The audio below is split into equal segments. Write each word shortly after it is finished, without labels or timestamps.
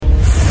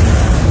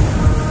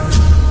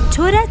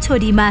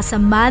छोरीमा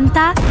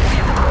समानता,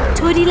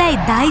 छोरीलाई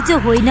दाइजो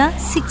होइन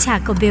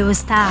शिक्षाको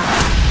व्यवस्था।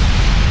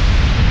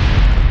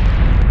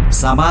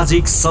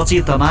 सामाजिक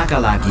सचेतनाका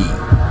लागि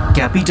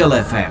capital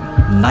FM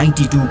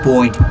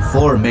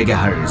 92.4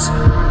 megahertz.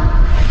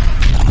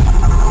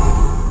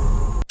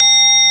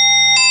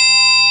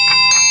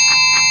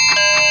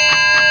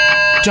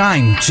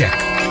 Time check.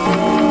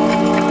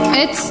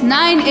 It's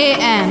 9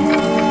 a.m.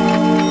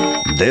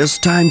 This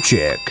time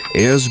check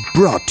is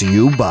brought to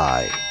you by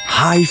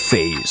High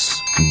Face.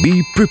 Be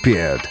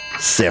prepared.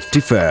 Safety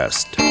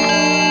first.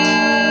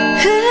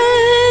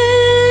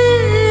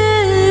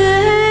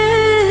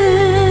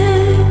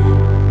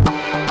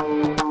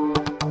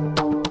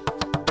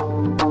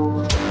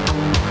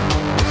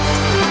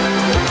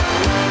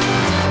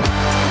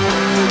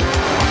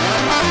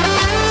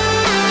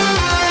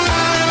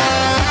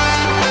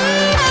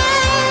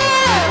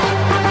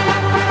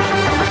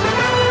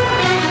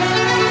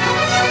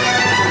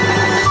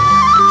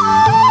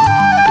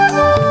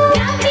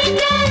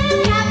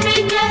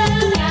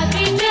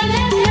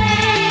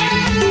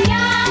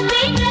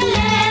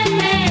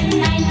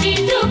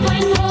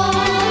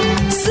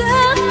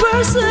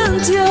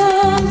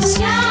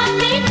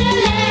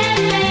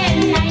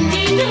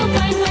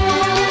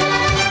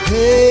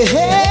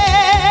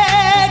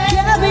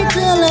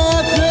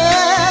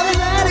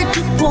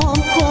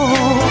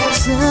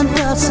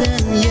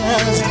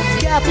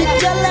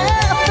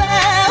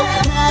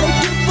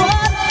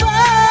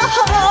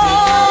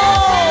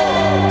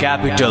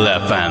 Capital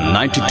FM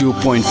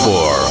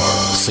 92.4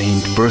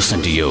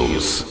 100%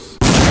 use.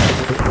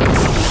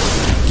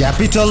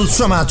 Capital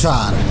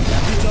समाचार।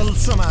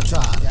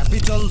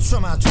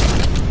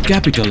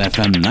 Capital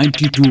FM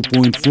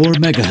 92.4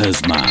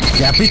 मेगाहर्ज मा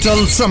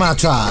Capital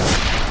समाचार।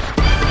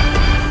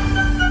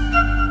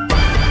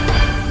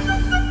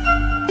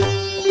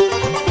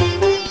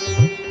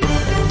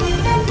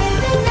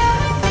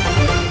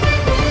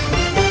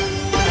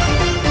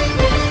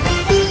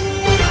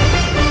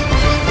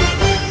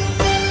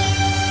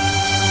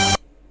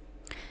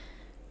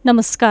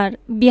 नमस्कार।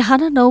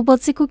 बिहान 9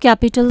 बजेको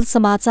क्यापिटल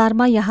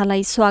समाचारमा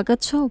यहाँलाई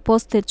स्वागत छ।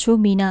 उपस्थित छु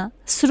मीना।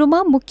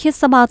 सुरुमा मुख्य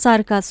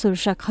समाचारका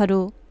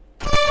शीर्षकहरू।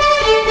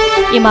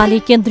 एमाले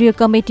केन्द्रीय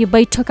कमिटी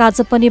बैठक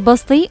आज पनि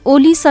बस्दै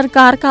ओली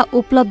सरकारका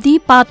उपलब्धि,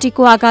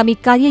 पार्टीको आगामी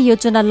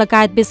कार्ययोजना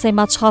लगायत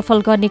विषयमा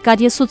छलफल गर्ने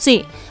कार्यसूची।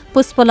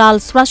 पुष्पलाल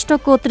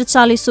श्रेष्ठको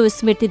 43औं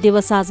स्मृति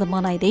दिवस आज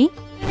मनाइँदै।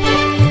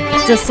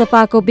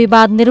 जसपाको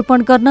विवाद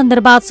निरूपण गर्न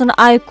निर्वाचन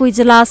आयोगको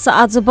इजलास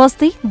आज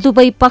बस्दै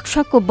दुवै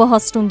पक्षको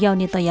बहस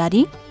टुङ्ग्याउने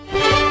तयारी।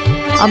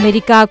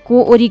 अमेरिकाको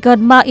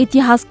ओरिगनमा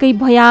इतिहासकै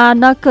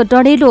भयानक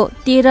डढेलो,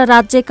 13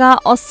 राज्यका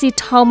 80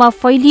 ठाउँमा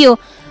फैलियो।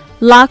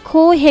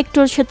 लाखौं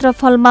हेक्टर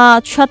क्षेत्रफलमा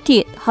क्षति,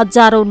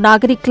 हजारौं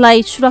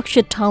नागरिकलाई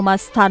सुरक्षित ठाउँमा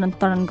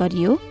स्थानान्तरण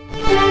गरियो।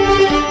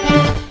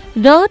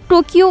 र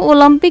टोकियो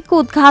ओलम्पिकको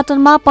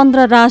उद्घाटनमा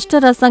 15 राष्ट्र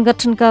र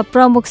संगठनका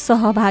प्रमुख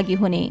सहभागी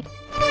हुने।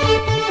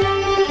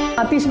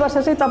 30 वर्ष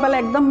चाहिँ तपाईलाई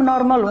एकदम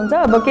नर्मल हुन्छ,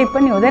 अब केही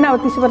पनि हुँदैन,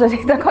 अब 30 वर्ष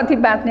चाहिँ त कति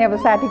बाँच्ने, अब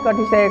 60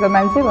 कटिसकेको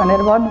मान्छे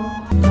भनेर भन्नु।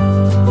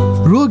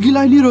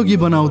 रोगीलाई निरोगी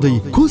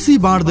बनाउँदै खुसी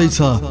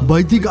बाँड्दैछ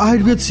वैदिक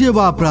आयुर्वेद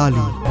सेवा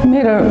प्रणाली।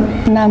 मेरो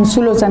नाम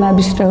सुलोचना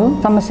विष्ट हो।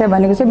 समस्या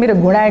भनेको चाहिँ मेरो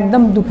घुँडा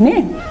एकदम दुख्ने,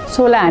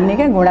 सोला हान्ने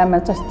क्या, घुँडामा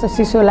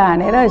चस्चसी सोला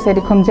हानेर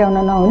यसरी खुम्च्याउन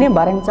नहुने,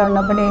 भर्याङ चढ्न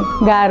पनि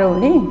गाह्रो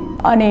हुने।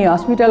 अनि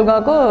हस्पिटल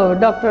गएको,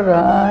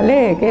 डाक्टरले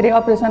के अरे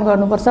अपरेसन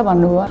गर्नुपर्छ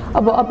भन्नुभयो।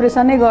 अब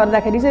अपरेसनै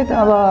गर्दाखेरि चाहिँ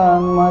अब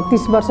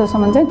 30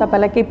 वर्षसम्म चाहिँ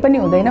तपाईँलाई केही पनि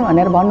हुँदैन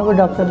भनेर भन्नुभयो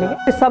डाक्टरले।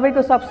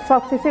 सबैको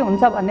सक्सेसै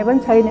हुन्छ भन्ने पनि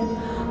छैन।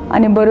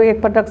 अनि बरु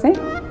एकपटक चाहिँ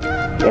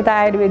यता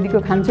आयुर्वेदिकको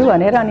खान्छु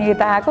भनेर अनि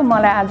यता आएको।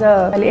 मलाई आज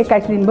अहिले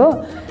 21 दिन भयो।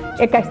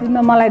 21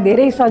 दिनमा मलाई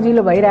धेरै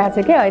सजिलो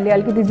भइरहेछ क्या। अहिले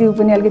अलिकति जिउ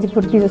पनि अलिकति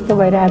फुर्की जस्तो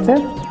भइरहेछ।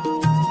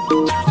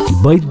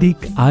 वैदिक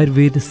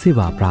आयुर्वेद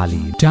सेवा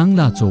प्रणाली,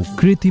 Tangla Chowk,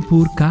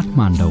 Kirtipur,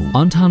 Kathmandu.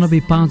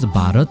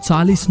 985112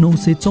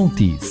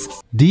 40934।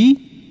 D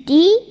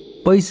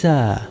Paisa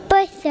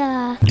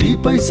D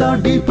Paisa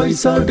D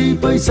Paisa D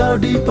Paisa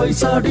D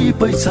Paisa D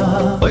Paisa,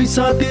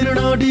 पैसा तिर्न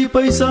डी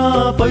पैसा,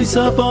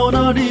 पैसा पाउन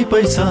डी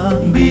पैसा।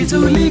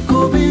 बिजुलीको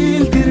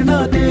बिल तिर्न,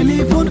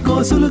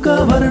 टेलिफोनको शुल्क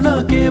भर्न,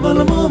 केवल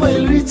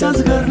मोबाइल रिचार्ज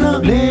गर्न,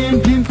 प्लेन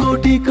फिल्मको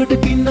टिकट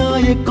किन्न,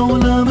 एक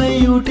कौलामै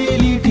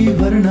युटिलिटी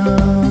भर्न।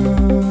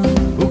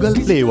 गुगल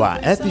प्ले वा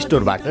एप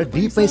स्टोरबाट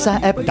डी पैसा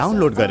एप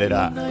डाउनलोड गरेर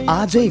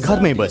आजै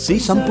घरमै बसी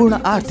सम्पूर्ण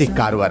आर्थिक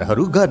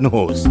कारोबारहरू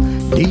गर्नुहोस्।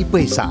 डी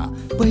पैसा,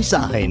 पैसा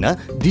हैन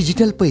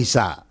डिजिटल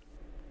पैसा।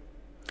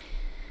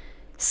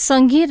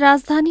 संघीय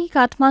राजधानी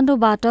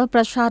काठमाडौँबाट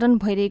प्रसारण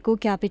भइरहेको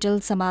क्यापिटल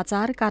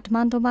समाचार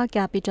काठमाडौँमा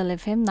क्यापिटल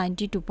एफएम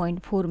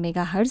 92.4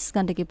 मेगाहर्ज,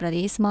 गण्डकी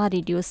प्रदेशमा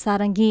रेडियो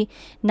सारङ्गी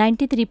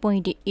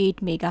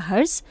 93.8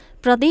 मेगाहर्ज,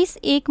 प्रदेश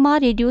 1 मा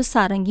रेडियो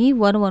सारङ्गी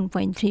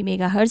 101.3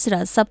 मेगाहर्ज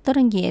र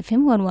सप्तरङ्गी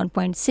एफएम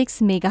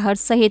 101.6 मेगाहर्ज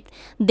सहित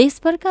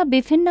देशभरका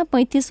विभिन्न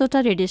 35वटा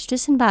रेडियो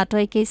स्टेशनबाट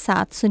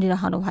एकैसाथ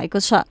सुनिरहनु भएको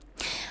छ।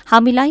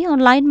 हामीलाई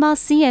अनलाइनमा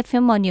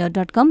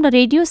cfmonyor.com र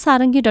रेडियो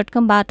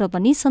सारङ्गी.com बाट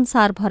पनि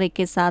संसारभर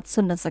एकैसाथ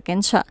सुन्न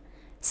सकिन्छ।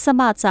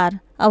 समाचार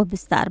अब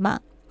विस्तारमा।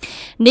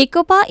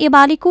 नेकपा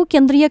एमालेको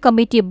केन्द्रीय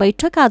कमिटी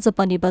बैठक आज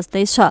पनि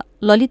बस्दैछ।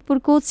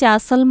 ललितपुरको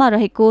च्यासलमा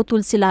रहेको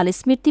तुलसीलाल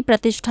स्मृति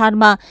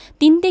प्रतिष्ठानमा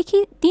 3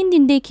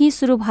 दिनदेखि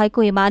शुरू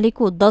भएको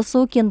एमालेको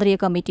 10औं केन्द्रीय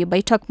कमिटी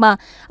बैठकमा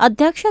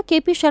अध्यक्ष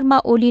केपी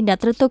शर्मा ओली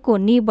नेतृत्वको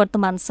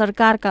निवर्तमान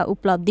सरकारका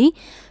उपलब्धि,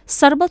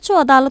 सर्वोच्च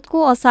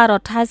अदालतको असार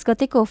 28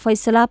 गतेको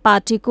फैसला,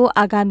 पार्टीको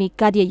आगामी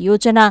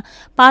कार्ययोजना,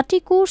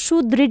 पार्टीको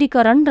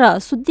सुदृढीकरण र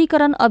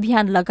शुद्धिकरण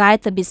अभियान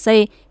लगायत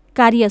विषय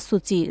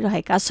कार्यसूची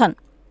रहेका छन्।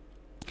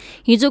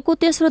 हिजोको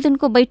तेस्रो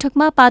दिनको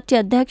बैठकमा पार्टी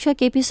अध्यक्ष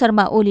केपी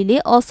शर्मा ओलीले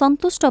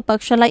असन्तुष्ट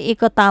पक्षलाई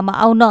एकतामा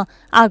आउन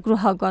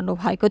आग्रह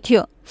गर्नुभएको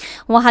थियो।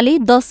 उहाँले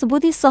 10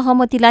 बुँदे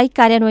सहमतिलाई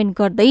कार्यान्वयन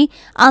गर्दै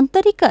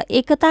आन्तरिक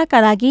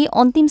एकताका लागि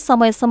अन्तिम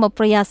समयसम्म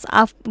प्रयास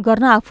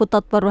गर्न आफू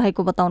तत्पर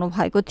रहेको बताउनु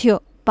भएको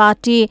थियो।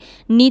 पार्टी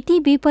नीति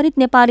विपरीत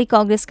नेपाली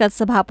कांग्रेसका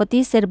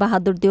सभापति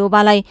शेरबहादुर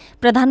देउवालाई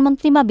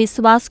प्रधानमन्त्रीमा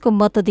विश्वासको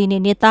मत दिने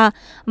नेता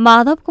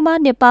माधव कुमार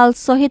नेपाल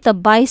सहित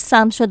 22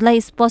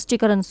 सांसदलाई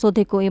स्पष्टीकरण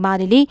सोधेको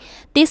एमाले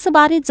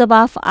त्यसबारे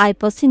जवाफ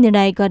आएपछि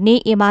निर्णय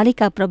गर्ने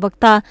एमालेका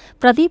प्रवक्ता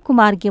प्रदीप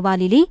कुमार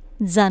गेवालीले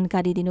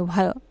जानकारी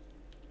दिनुभयो।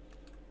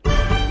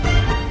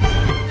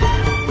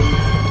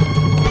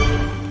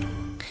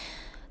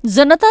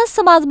 जनता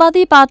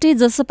समाजवादी पार्टी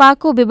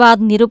जसपाको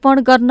विवाद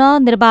निरूपण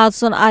गर्न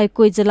निर्वाचन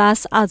आयोगको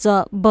इजलास आज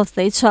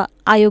बस्दैछ।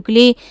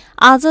 आयोगले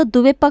आज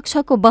दुवै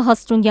पक्षको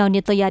बहस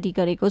टुंग्याउने तयारी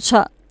गरेको छ।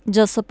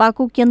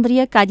 जसपाको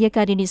केन्द्रीय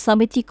कार्यकारिणी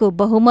समितिको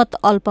बहुमत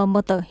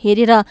अल्पमत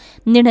हेरेर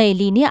निर्णय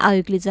लिने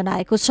आयोगले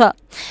जनाएको छ।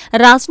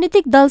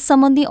 राजनीतिक दल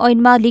सम्बन्धी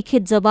ऐनमा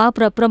लिखित जवाब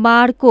र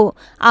प्रमाणको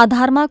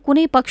आधारमा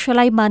कुनै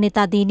पक्षलाई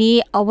मान्यता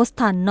दिने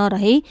अवस्था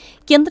नरहे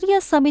केन्द्रीय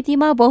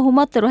समितिमा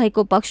बहुमत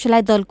रहेको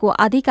पक्षलाई दलको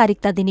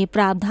आधिकारिकता दिने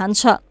प्रावधान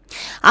छ।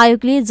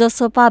 आयोगले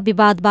जसपा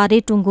विवादबारे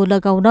टुङ्गो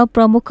लगाउन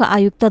प्रमुख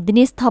आयुक्त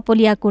दिनेश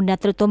थपलियाको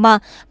नेतृत्वमा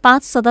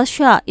 5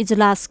 सदस्यीय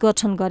इजलास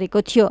गठन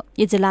गरेको थियो।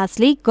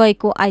 इजलासले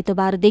गएको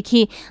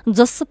आइतबारदेखि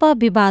जसपा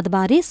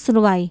विवादबारे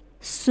सुनवाई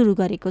शुरू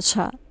गरेको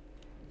छ।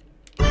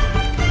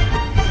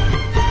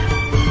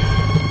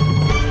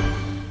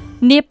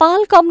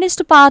 नेपाल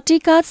कम्युनिष्ट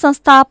पार्टीका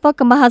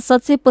संस्थापक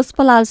महासचिव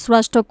पुष्पलाल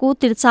श्रेष्ठको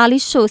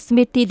 43औं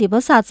स्मृति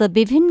दिवस आज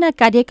विभिन्न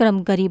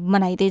कार्यक्रम गरी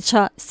मनाइँदैछ।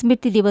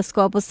 स्मृति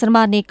दिवसको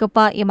अवसरमा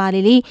नेकपा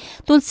एमाले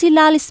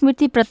तुलसीलाल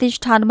स्मृति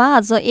प्रतिष्ठानमा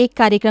आज एक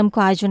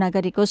कार्यक्रमको आयोजना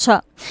गरेको छ।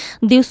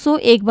 दिउँसो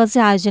 1 बजे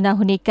आयोजना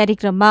हुने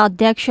कार्यक्रममा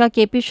अध्यक्ष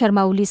केपी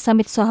शर्मा ओली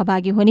समेत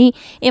सहभागी हुने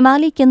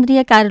एमाले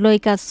केन्द्रीय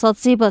कार्यालयका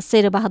सचिव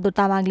शेरबहादुर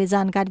तामाङले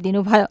जानकारी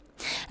दिनुभयो।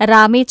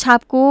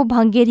 रामेछापको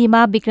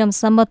भंगेरीमा विक्रम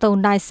सम्वत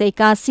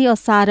 1981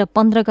 असार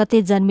 15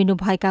 गते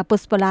जन्मिनुभएका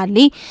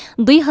पुष्पलालले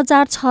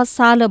 2006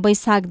 साल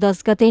वैशाख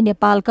 10 गते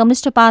नेपाल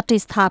कम्युनिष्ट पार्टी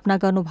स्थापना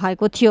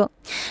गर्नुभएको थियो।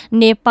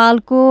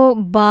 नेपालको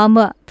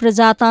वाम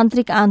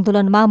प्रजातान्त्रिक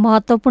आन्दोलनमा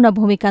महत्वपूर्ण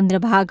भूमिका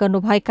निर्वाह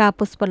गर्नुभएका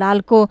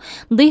पुष्पलालको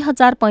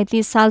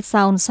 2035 साल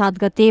साउन 7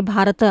 गते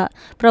भारत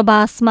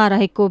प्रवासमा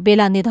रहेको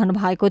बेला निधन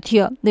भएको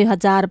थियो।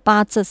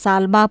 2005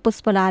 सालमा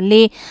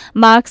पुष्पलालले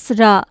मार्क्स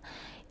र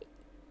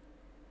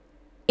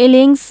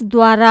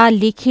एलेङ्सद्वारा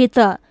लिखित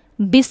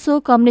विश्व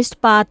कम्युनिष्ट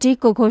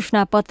पार्टीको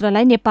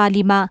घोषणापत्रलाई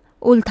नेपालीमा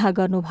उल्था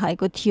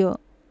गर्नुभएको थियो।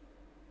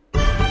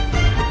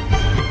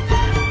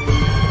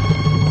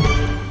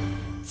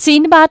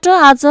 चीनबाट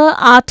आज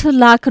 8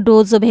 लाख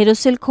डोज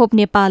भेरोसेल खोप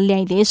नेपाल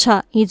ल्याइँदैछ।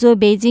 हिजो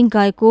बेजिङ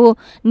गएको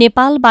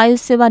नेपाल वायु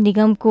सेवा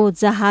निगमको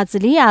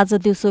जहाजले आज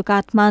दिउँसो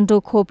काठमाडौँ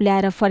खोप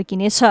ल्याएर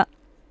फर्किनेछ।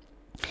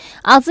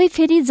 आजै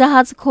फेरि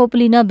जहाज खोप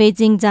लिन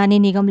बेजिङ जाने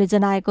निगमले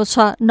जनाएको छ।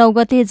 9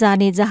 गते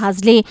जाने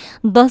जहाजले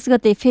 10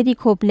 गते फेरि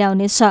खोप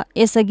ल्याउनेछ।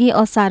 यसअघि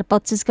असार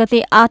 25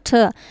 गते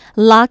 8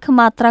 लाख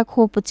मात्रा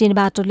खोप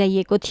चीनबाट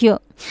ल्याइएको थियो।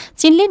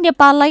 चीनले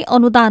नेपाललाई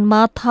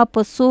अनुदानमा थप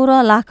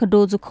 16 लाख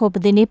डोज खोप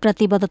दिने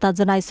प्रतिबद्धता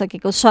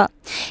जनाइसकेको छ।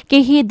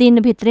 केही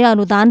दिनभित्रै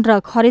अनुदान र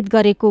खरिद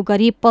गरेको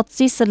गरी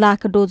 25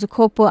 लाख डोज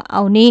खोप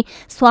आउने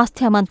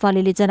स्वास्थ्य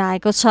मन्त्रालयले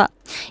जनाएको छ।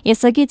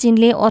 यसअघि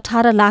चीनले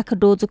 18 लाख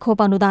डोज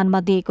खोप अनुदानमा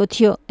दिएको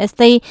थियो।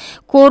 यस्तै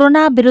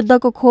कोरोना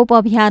विरुद्धको खोप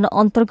अभियान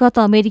अन्तर्गत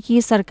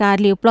अमेरिकी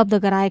सरकारले उपलब्ध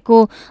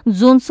गराएको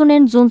जोन्सन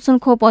एन्ड जोन्सन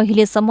खोप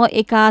अहिलेसम्म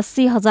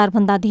 81,000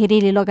 भन्दा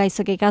धेरैले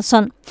लगाइसकेका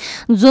छन्।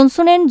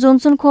 जोन्सन एन्ड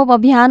जोन्सन खोप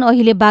अभियान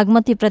अहिले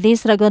बागमती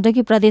प्रदेश र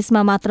गण्डकी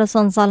प्रदेशमा मात्र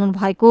सञ्चालन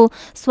भएको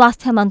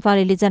स्वास्थ्य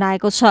मन्त्रालयले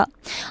जनाएको छ।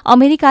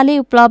 अमेरिकाले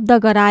उपलब्ध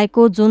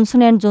गराएको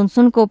जोन्सन एन्ड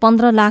जोन्सनको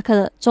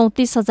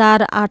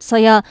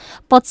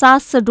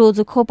 15,34,850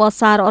 डोज खोप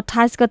असार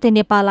 28 गते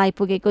नेपाल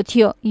आइपुगेको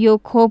थियो। यो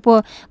खोप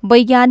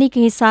वैज्ञानिक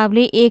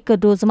हिसाबले 1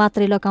 डोज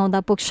मात्रै लगाउँदा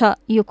पुग्छ।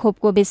 यो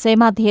खोपको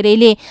विषयमा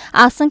धेरैले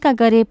आशंका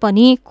गरे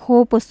पनि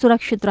खोप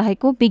सुरक्षित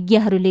रहेको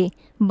विज्ञहरूले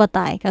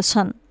बताएका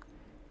छन्।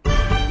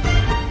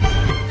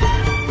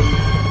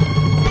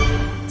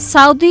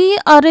 साउदी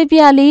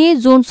अरेबियाले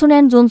जोन्सन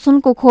एन्ड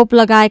जोन्सनको खोप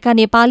लगाएका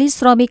नेपाली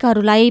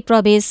श्रमिकहरूलाई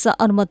प्रवेश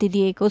अनुमति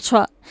दिएको छ।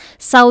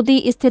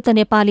 साउदी स्थित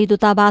नेपाली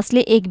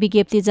दूतावासले एक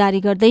विज्ञप्ति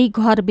जारी गर्दै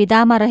घर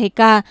विदामा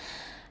रहेका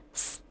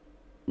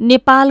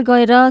नेपाल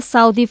गएर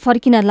साउदी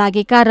फर्किन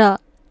लागेका र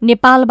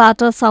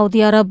नेपालबाट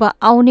साउदी अरब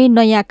आउने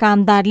नयाँ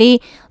कामदारले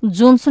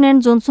जोन्सन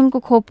एन्ड जोन्सनको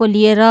खोप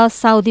लिएर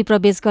साउदी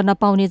प्रवेश गर्न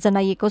पाउने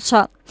जनाइएको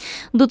छ।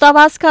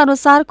 दूतावासका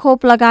अनुसार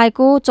खोप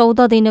लगाएको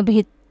 14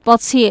 दिन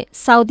पछि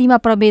साउदीमा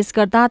प्रवेश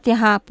गर्दा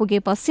त्यहाँ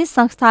पुगेपछि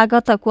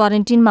संस्थागत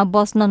क्वारेन्टिनमा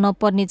बस्न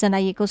नपर्ने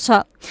जनाइएको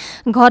छ।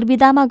 घर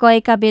बिदामा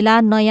गएका बेला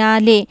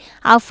नयाँले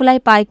आफूलाई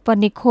पाइक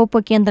पर्ने खोप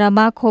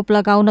केन्द्रमा खोप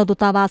लगाउन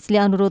दूतावासले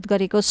अनुरोध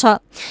गरेको छ।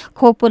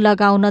 खोप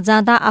लगाउन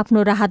जाँदा आफ्नो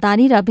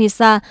राहदानी र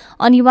भिसा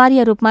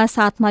अनिवार्य रूपमा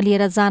साथमा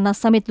लिएर जान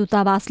समेत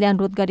दूतावासले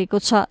अनुरोध गरेको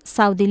छ।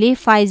 साउदीले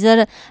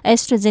फाइजर,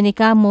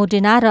 एस्ट्राजेनेका,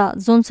 मोडेना र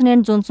जोन्सन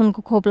एन्ड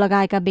जोन्सनको खोप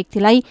लगाएका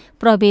व्यक्तिलाई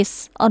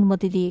प्रवेश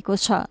अनुमति दिएको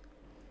छ।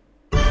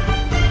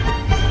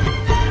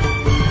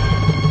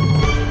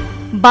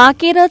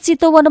 बाँके र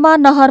चितवनमा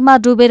नहरमा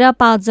डुबेर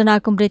 5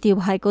 जनाको मृत्यु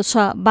भएको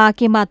छ।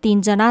 बाँकेमा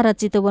 3 जना र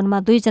चितवनमा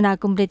 2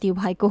 जनाको मृत्यु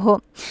भएको हो।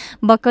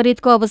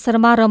 बकरिदको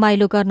अवसरमा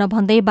रमाइलो गर्न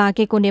भन्दै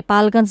बाँकेको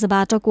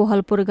नेपालगञ्जबाट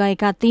कोहलपुर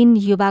गएका 3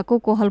 युवाको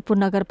कोहलपुर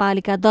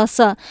नगरपालिका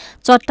 10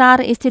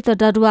 चट्टार स्थित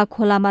डरुवा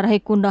खोलामा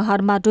रहेको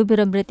नहरमा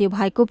डुबेर मृत्यु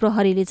भएको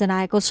प्रहरीले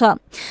जनाएको छ।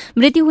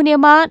 मृत्यु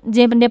हुनेमा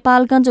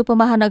नेपालगञ्ज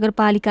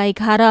उपमहानगरपालिका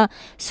 11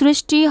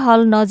 सृष्टि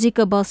हल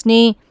नजिक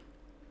बस्ने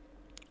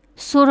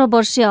 16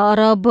 वर्षीय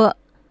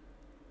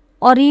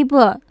अरिब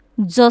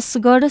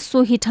जसगढ,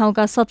 सोही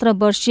ठाउँका 17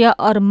 वर्षीय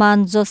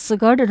अरमान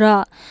जसगढ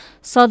र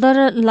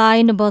सदर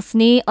लाइन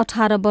बस्ने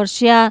 18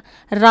 वर्षीय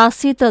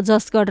राशिद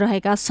जसगढ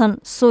रहेका छन्।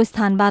 सो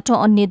स्थानबाट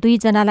अन्य 2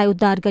 जनालाई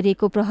उद्धार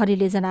गरिएको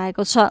प्रहरीले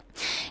जनाएको छ।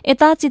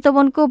 यता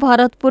चितवनको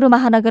भरतपुर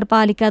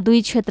महानगरपालिका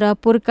 2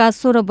 क्षेत्रपुरका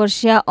 16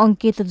 वर्षीय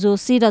अंकित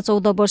जोशी र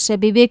 14 वर्षीय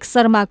विवेक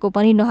शर्माको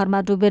पनि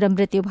नहरमा डुबेर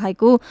मृत्यु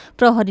भएको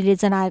प्रहरीले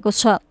जनाएको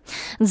छ।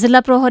 जिल्ला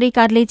प्रहरी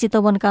कार्यालय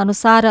चितवनका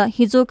अनुसार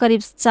हिजो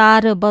करिब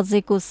 4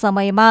 बजेको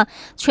समयमा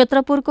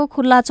क्षेत्रपुरको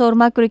खुल्ला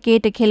चौरमा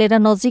क्रिकेट खेलेर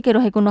नजिकै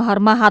रहेको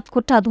नहरमा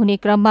हातखुट्टा धुने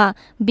क्रममा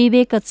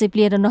विवेक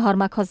चिप्लिएर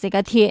नहरमा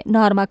खसेका थिए।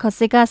 नहरमा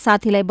खसेका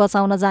साथीलाई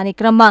बचाउन जाने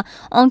क्रममा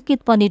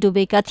अंकित पनि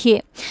डुबेका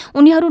थिए।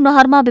 उनीहरू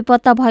नहरमा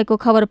बेपत्ता भएको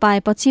खबर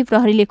पाएपछि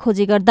प्रहरीले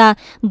खोजी गर्दा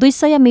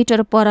 200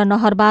 मिटर पर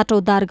नहरबाट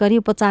उद्धार गरी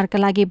उपचारका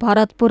लागि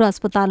भरतपुर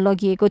अस्पताल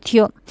लगिएको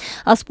थियो।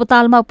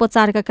 अस्पतालमा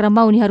उपचारका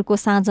क्रममा उनीहरूको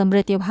साँझ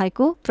मृत्यु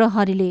भएको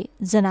प्रहरीले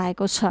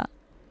जनाएको छ।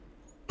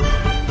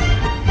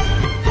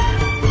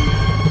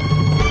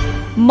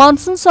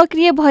 मनसुन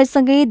सक्रिय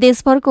भएसँगै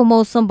देशभरको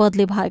मौसम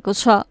बदली भएको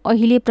छ।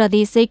 अहिले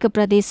प्रदेश 1,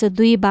 प्रदेश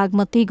 2,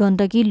 बागमती,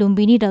 गण्डकी,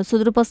 लुम्बिनी र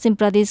सुदूरपश्चिम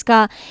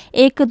प्रदेशका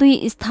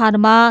 1-2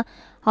 स्थानमा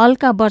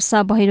हल्का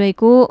वर्षा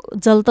भइरहेको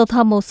जल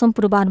तथा मौसम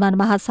पूर्वानुमान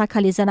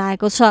महाशाखाले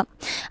जनाएको छ।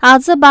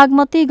 आज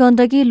बागमती,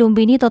 गण्डकी,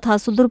 लुम्बिनी तथा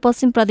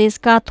सुदूरपश्चिम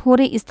प्रदेशका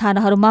थोरै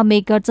स्थानहरूमा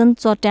मेघगर्जन,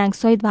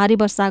 चट्याङसहित भारी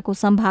वर्षाको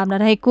सम्भावना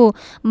रहेको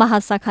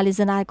महाशाखाले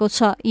जनाएको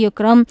छ। यो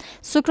क्रम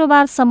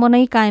शुक्रबारसम्म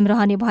नै कायम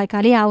रहने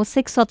भएकाले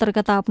आवश्यक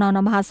सतर्कता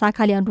अपनाउन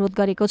महाशाखाले अनुरोध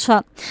गरेको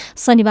छ।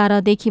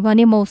 शनिबारदेखि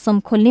भने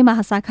मौसम खुल्ने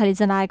महाशाखाले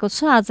जनाएको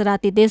छ। आज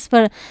राति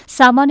देशभर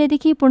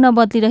सामान्यदेखि पूर्ण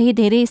बदली रही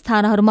धेरै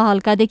स्थानहरूमा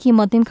हल्कादेखि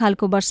मध्यम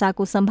खालको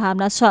वर्षाको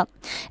सम्भावना छ।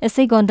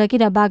 यसै गण्डकी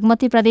र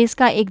बागमती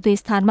प्रदेशका 1-2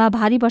 स्थानमा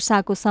भारी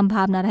वर्षाको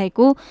सम्भावना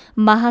रहेको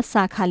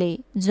महाशाखाले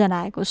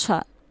जनाएको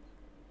छ।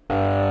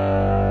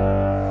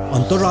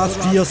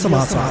 अन्तर्राष्ट्रिय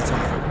समाचार।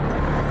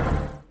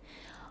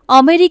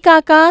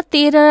 अमेरिकाका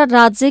 13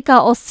 राज्यका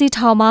 80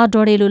 ठाउँमा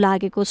डढेलो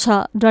लागेको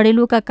छ।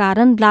 डढेलोका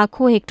कारण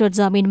लाखौं हेक्टर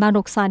जमिनमा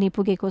नोक्सानी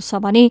पुगेको छ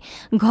भने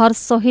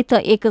घरसहित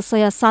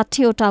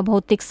 160 वटा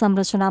भौतिक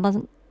संरचनामा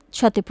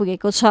क्षति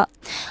पुगेको छ।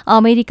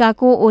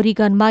 अमेरिकाको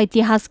ओरिगनमा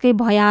इतिहासकै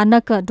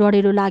भयानक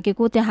डढेलो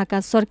लागेको त्यहाँका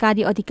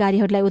सरकारी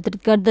अधिकारीहरूलाई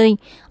उद्धृत गर्दै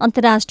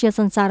अन्तर्राष्ट्रिय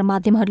सञ्चार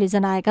माध्यमहरूले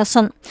जनाएका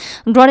छन्।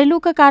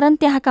 डढेलोका कारण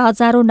त्यहाँका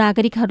हजारौं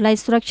नागरिकहरूलाई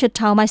सुरक्षित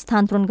ठाउँमा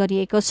स्थानान्तरण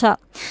गरिएको छ।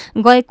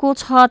 गएको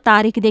 6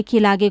 तारिखदेखि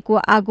लागेको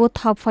आगो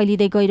थप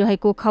फैलिँदै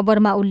गइरहेको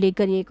खबरमा उल्लेख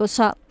गरिएको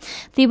छ।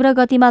 तीव्र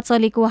गतिमा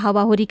चलेको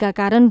हावाहुरीका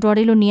कारण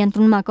डढेलो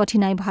नियन्त्रणमा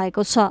कठिनाई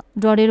भएको छ।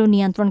 डढेलो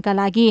नियन्त्रणका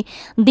लागि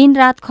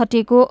दिनरात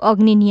खटेको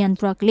अग्नि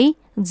नियन्त्रकले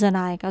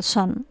जनाएका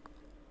छन्।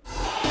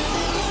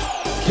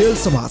 खेल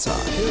समाचार।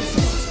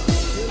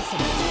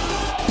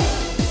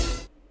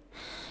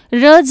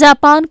 र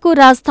जापानको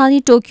राजधानी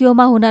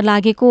टोकियोमा हुन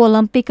लागेको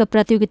ओलम्पिक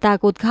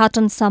प्रतियोगिताको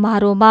उद्घाटन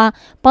समारोहमा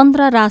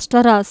 15 राष्ट्र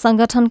र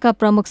संगठनका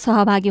प्रमुख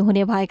सहभागी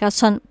हुने भएका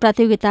छन्।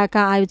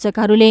 प्रतियोगिताका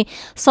आयोजकहरूले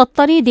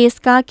 70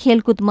 देशका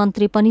खेलकुद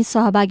मन्त्री पनि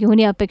सहभागी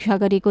हुने अपेक्षा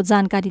गरेको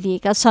जानकारी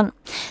दिएका छन्।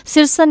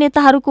 शीर्ष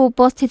नेताहरूको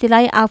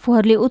उपस्थितिलाई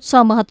आफूहरूले उच्च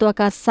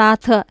महत्वका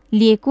साथ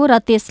लिएको र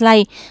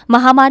त्यसलाई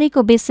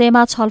महामारीको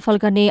विषयमा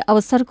छलफल गर्ने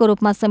अवसरको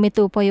रूपमा समेत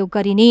उपयोग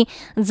गरिने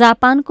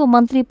जापानको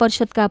मन्त्री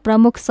परिषदका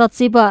प्रमुख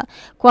सचिव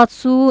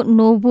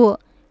क्वात्सुनोबु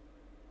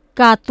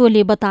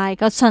कातोले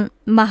बताएका छन्।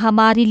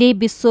 महामारीले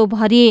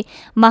विश्वभरि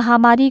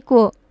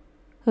महामारीको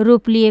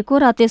रूप लिएको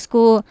र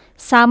त्यसको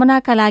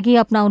सामनाका लागि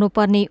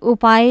अपनाउनुपर्ने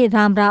उपाय,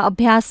 राम्रा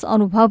अभ्यास,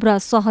 अनुभव र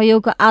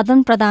सहयोग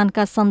आदान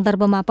प्रदानका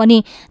सन्दर्भमा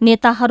पनि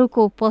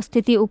नेताहरूको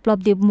उपस्थिति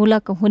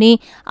उपलब्धिमूलक हुने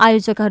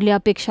आयोजकहरूले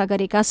अपेक्षा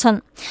गरेका छन्।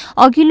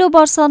 अघिल्लो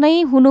वर्ष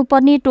नै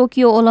हुनुपर्ने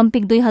टोकियो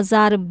ओलम्पिक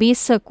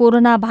 2020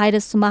 कोरोना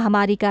भाइरस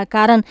महामारीका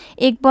कारण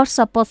 1 वर्ष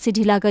पछि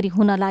ढिला गरी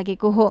हुन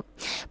लागेको हो।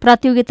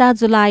 प्रतियोगिता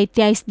जुलाई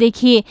 23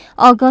 देखि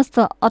अगस्त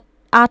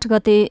 8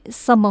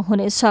 गतेसम्म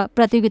हुनेछ।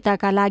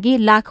 प्रतियोगिताका लागि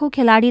लाखौं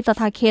खेलाडी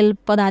तथा खेल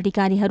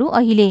पदाधिकारीहरू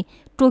अहिले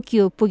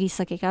टोकियो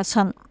पुगिसकेका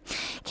छन्।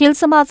 खेल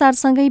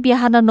समाचारसँगै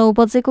बिहान 9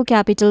 बजेको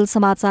क्यापिटल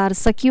समाचार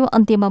सकियो।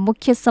 अन्त्यमा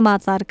मुख्य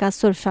समाचारका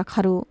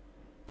शीर्षकहरू।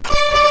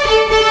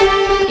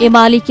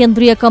 एमाले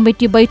केन्द्रीय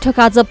कमिटी बैठक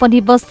आज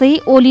पनि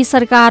बस्दै ओली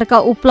सरकारका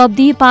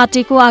उपलब्धि,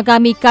 पार्टीको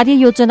आगामी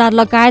कार्ययोजना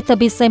लगायत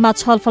विषयमा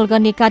छलफल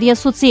गर्ने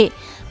कार्यसूची।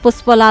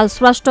 पुष्पलाल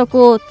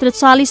श्रेष्ठको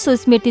 43औं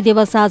स्मृति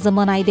दिवस आज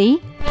मनाइँदै।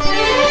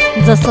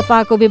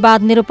 जसपाको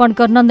विवाद निरूपण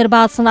गर्न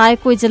निर्वाचन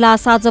आयोगको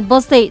इजलास आज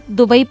बस्दै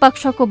दुवै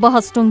पक्षको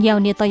बहस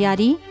टुङ्ग्याउने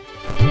तयारी।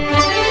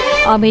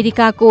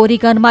 अमेरिकाको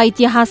ओरिगनमा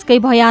इतिहासकै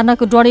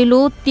भयानक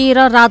डढेलो,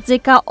 13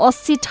 राज्यका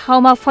 80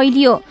 ठाउँमा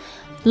फैलियो।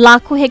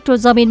 लाखौं हेक्टर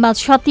जमिनमा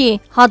क्षति,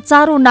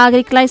 हजारौं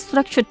नागरिकलाई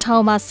सुरक्षित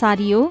ठाउँमा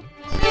सारियो।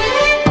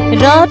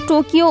 र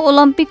टोकियो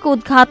ओलम्पिकको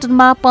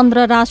उद्घाटनमा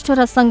 15 राष्ट्र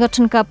र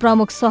संगठनका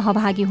प्रमुख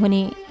सहभागी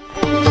हुने।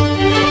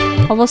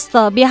 हवस्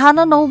त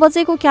बिहान 9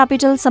 बजेको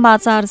क्यापिटल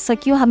समाचार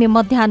सकियो। हामी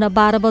मध्याह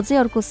 12 बजे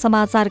अर्को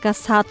समाचारका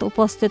साथ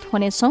उपस्थित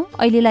हुनेछौँ।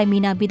 अहिलेलाई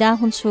मिना बिदा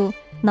हुन्छु।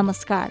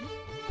 नमस्कार।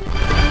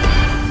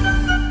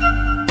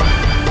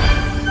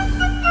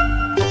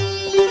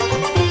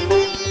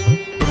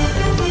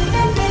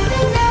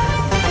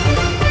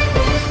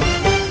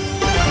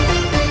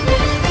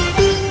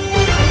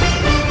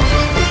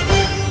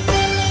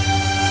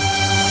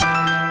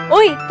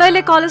 ओइ,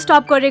 तैले कलेज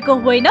स्टप गरेको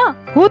होइन?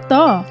 हो त।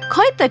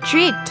 खै त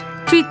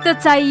ट्रिट त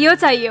चाहियो।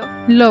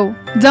 लौ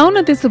जाऊ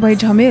न त्यसो भए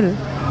झमेल।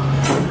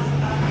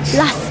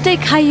 लास्टै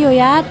खाइयो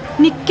यार,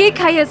 निकै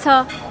खाइएछ।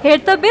 हेर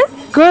त बिल।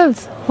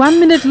 गर्ल्स 1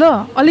 मिनट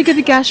ल,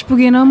 अलिकति क्यास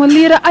पुगेन, म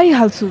लिएर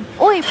आइहाल्छु।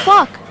 ओइ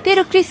फक,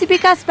 तेरो कृषि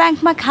विकास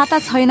ब्याङ्कमा खाता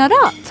छैन र?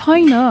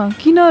 छैन,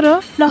 किन र?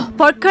 ल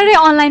भर्खरै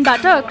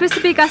अनलाइनबाट कृषि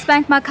विकास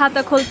ब्याङ्कमा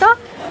खाता खोल त,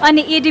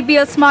 अनि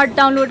एडीबीएल स्मार्ट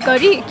डाउनलोड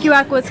गरी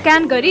क्यूआर कोड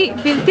स्क्यान गरी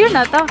बिल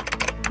तिर्न त।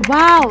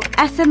 Wow,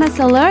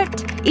 SMS alert,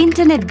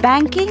 internet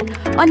banking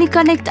अनि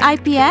कनेक्ट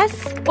आइपीएस।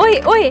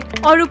 ओइ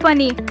अरू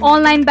पनि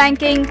online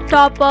banking,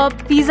 top up,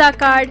 visa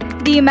card,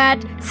 demat,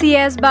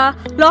 सीएस बा,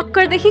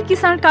 लकरदेखि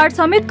किसान कार्ड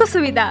समेतको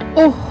सुविधा।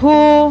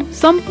 ओहो,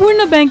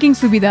 सम्पूर्ण ब्याङ्किङ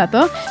सुविधा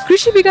त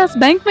कृषि विकास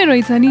ब्याङ्कमै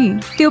रहेछ नि।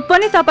 त्यो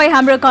पनि तपाईँ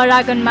हाम्रो घर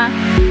आँगनमा।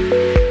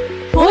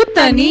 हो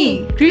त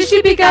नि, कृषि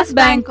विकास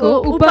ब्याङ्कको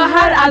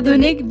उपहार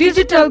आधुनिक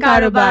डिजिटल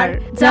कारोबार,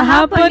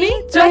 जहाँ पनि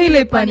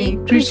जहिले पनि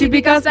कृषि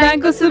विकास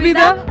ब्याङ्कको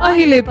सुविधा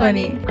अहिले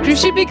पनि।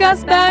 Krishi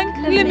Vikas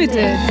bank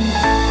limited.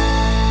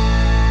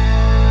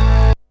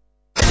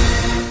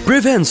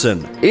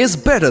 Prevention is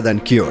better than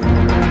cure.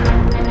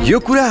 यो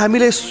कुरा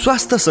हामीले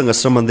स्वास्थ्यसँग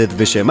सम्बन्धित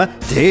विषयमा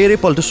धेरै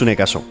पल्ट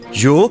सुनेका छौँ।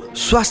 यो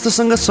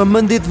स्वास्थ्यसँग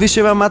सम्बन्धित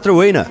विषयमा मात्र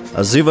होइन,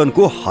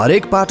 जीवनको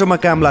हरेक पाटोमा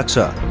काम लाग्छ,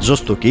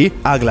 जस्तो कि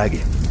आगलागी।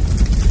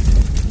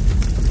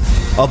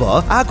 अब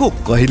आगो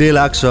कहिले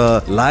लाग्छ,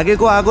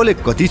 लागेको आगोले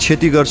कति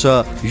क्षति गर्छ,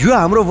 यो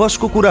हाम्रो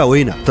वशको कुरा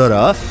होइन।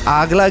 तर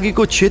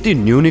आगलागीको क्षति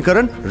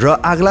न्यूनीकरण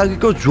र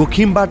आगलागीको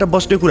जोखिमबाट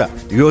बस्ने कुरा,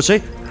 यो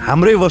चाहिँ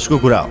हाम्रै वशको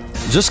कुरा हो,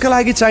 जसका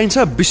लागि चाहिन्छ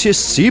विशेष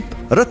सिप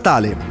र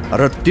तालिम।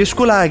 र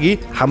त्यसको लागि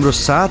हाम्रो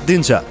साथ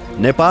दिन्छ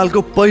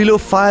नेपालको पहिलो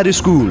फायर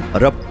स्कुल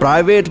र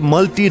private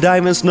multi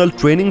dimensional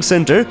training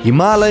centre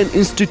Himalayan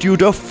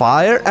institute of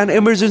fire and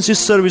emergency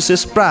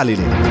services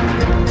प्रालीले,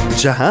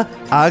 जहाँ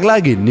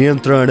आगलागी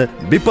नियन्त्रण,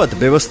 विपद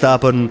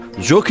व्यवस्थापन,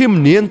 जोखिम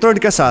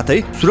नियन्त्रणका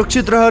साथै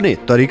सुरक्षित रहने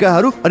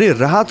तरिकाहरू अनि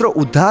राहत र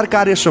उद्धार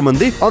कार्य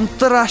सम्बन्धी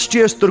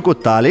अन्तर्राष्ट्रिय स्तरको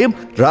तालिम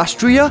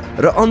राष्ट्रिय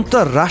र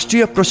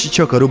अन्तर्राष्ट्रिय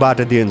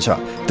प्रशिक्षकहरूबाट दिइन्छ।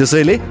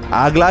 त्यसैले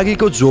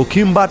आगलागीको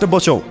जोखिमबाट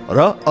बचौं र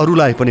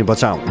अरूलाई पनि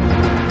बचाऊ।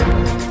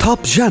 थप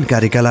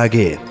जानकारीका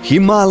लागि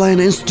Himalayan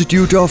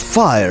institute of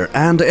fire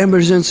and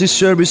emergency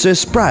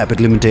services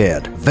private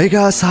limited,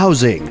 Vegas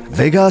housing,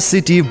 Vegas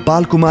city,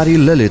 Balkumari,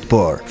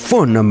 Lalitpur.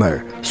 Phone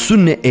number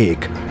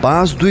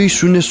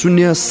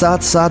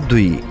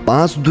 01-5200-772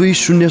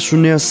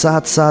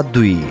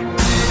 5200-772।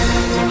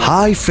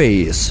 High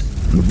face,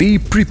 be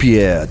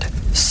prepared,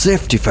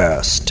 safety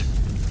first.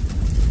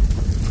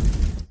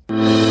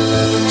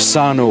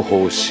 सानो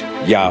होस्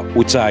या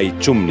उचाइ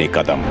चुम्ने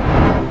कदम,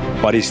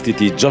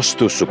 परिस्थिति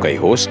जस्तो सुकै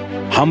होस्,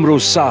 हाम्रो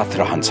साथ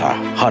रहन्छ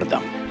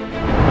हरदम।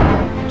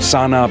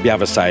 साना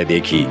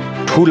व्यवसायदेखि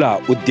ठूला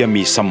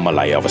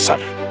उद्यमीसम्मलाई अवसर।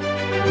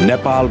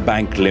 नेपाल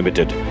ब्याङ्क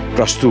लिमिटेड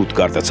प्रस्तुत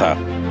गर्दछ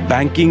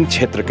ब्याङ्किङ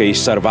क्षेत्रकै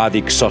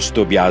सर्वाधिक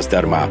सस्तो ब्याज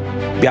दरमा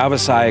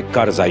व्यवसाय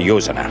कर्जा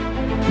योजना,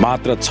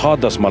 मात्र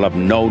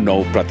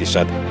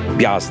 6.99%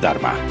 ब्याज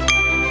दरमा।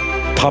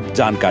 थप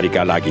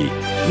जानकारीका लागि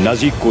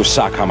नजिकको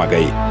शाखामा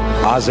गई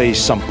आजै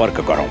सम्पर्क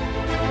गरौँ।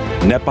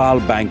 नेपाल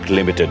ब्याङ्क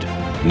लिमिटेड,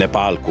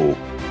 नेपालको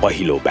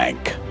पहिलो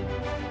ब्याङ्क।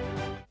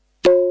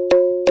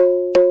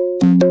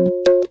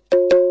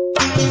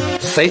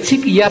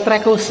 शैक्षिक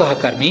यात्राको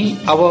सहकर्मी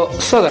अब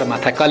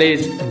Sagarmatha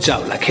college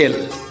Jawalakhel.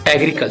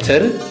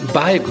 Agriculture,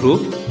 bio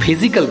group,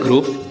 physical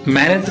group,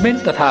 management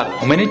तथा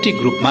ह्युमेनिटी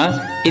ग्रुपमा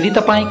यदि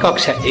तपाईँ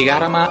कक्षा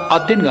 11 मा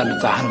अध्ययन गर्न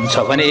चाहनुहुन्छ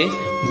भने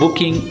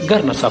बुकिङ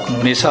गर्न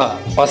सक्नुहुनेछ।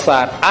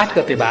 असार 8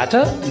 गतेबाट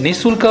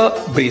निशुल्क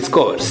ब्रिज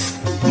कोर्स।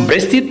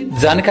 विस्तृत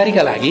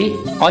जानकारीका लागि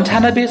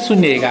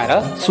 9801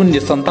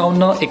 057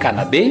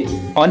 91,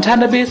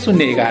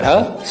 9801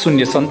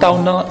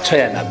 057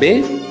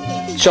 96,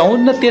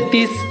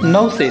 5433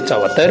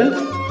 974,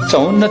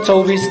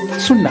 5424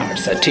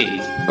 068।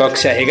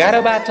 कक्षा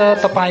 11 बाट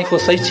तपाईको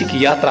शैक्षिक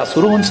यात्रा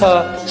सुरु हुन्छ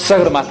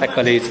सगरमाथा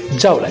कलेज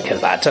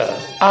जाउलाखेलबाट।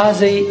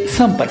 आजै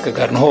सम्पर्क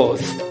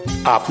गर्नुहोस्।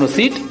 आफ्नो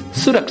सिट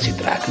सुरक्षित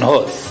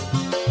राख्नुहोस्।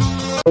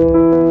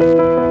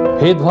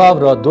 भेदभाव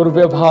र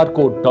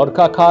दुर्व्यवहारको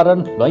डरका कारण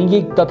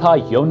लैङ्गिक तथा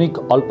यौनिक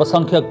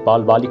अल्पसंख्यक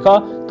बालबालिका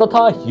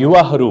तथा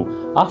युवाहरू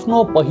आफ्नो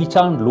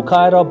पहिचान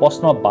लुकाएर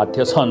बस्न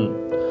बाध्य छन्।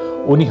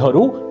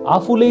 उनीहरू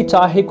आफूले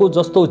चाहेको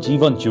जस्तो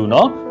जीवन जिउन,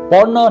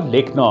 पढ्न,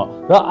 लेख्न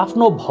र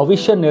आफ्नो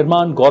भविष्य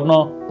निर्माण गर्न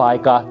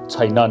पाएका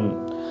छैनन्,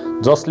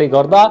 जसले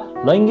गर्दा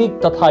लैङ्गिक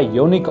तथा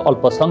यौनिक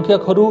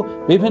अल्पसंख्यकहरू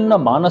विभिन्न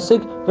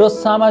मानसिक र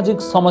सामाजिक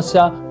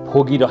समस्या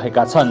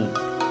भोगिरहेका छन्।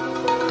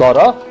 तर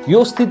यो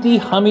स्थिति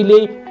हामीले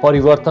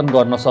परिवर्तन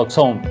गर्न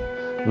सक्छौं।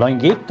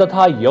 लैङ्गिक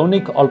तथा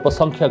यौनिक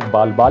अल्पसंख्यक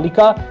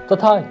बालबालिका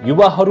तथा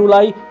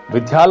युवाहरूलाई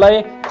विद्यालय,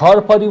 घर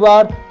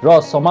परिवार र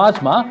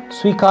समाजमा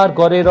स्वीकार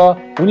गरेर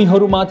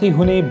उनीहरूमाथि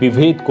हुने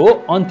विभेदको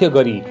अन्त्य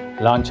गरी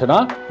लान्छना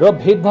र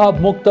भेदभाव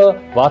मुक्त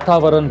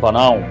वातावरण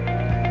बनाऊ।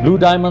 ब्लू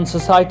डायमन्ड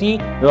सोसाइटी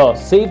र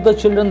सेभ द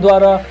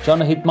चिल्ड्रेनद्वारा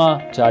जनहितमा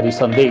जारी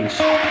सन्देश।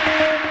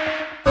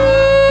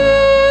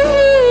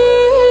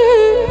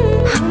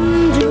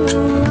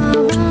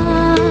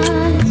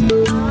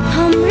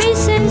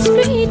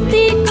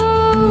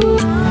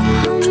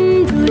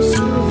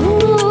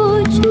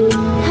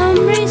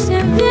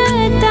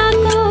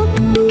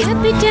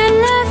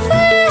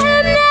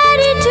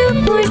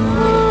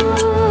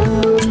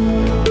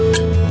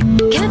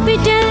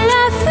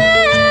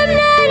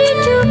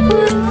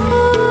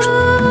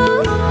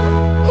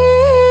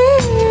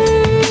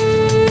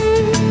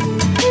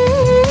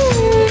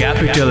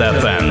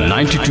 FM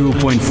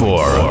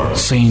 92.4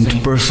 Saint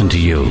person to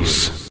use.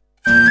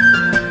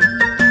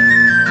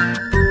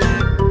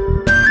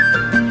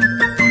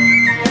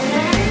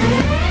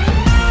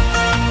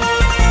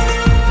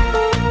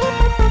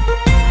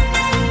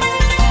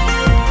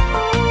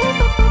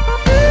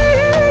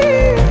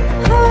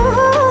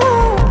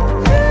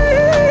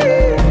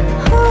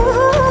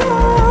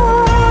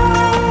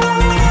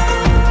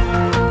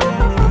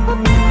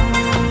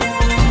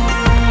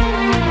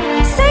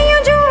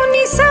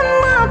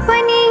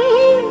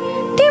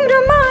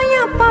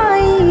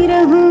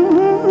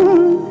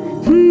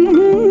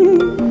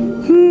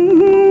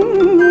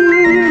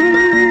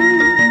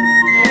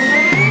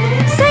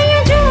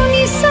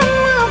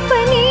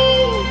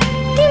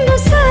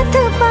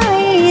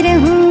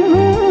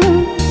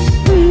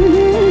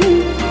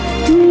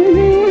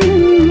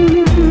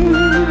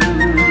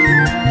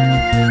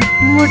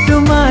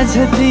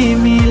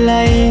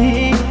 तिमीलाई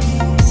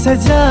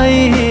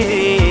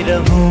सजाइरहूं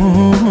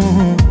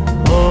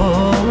हो,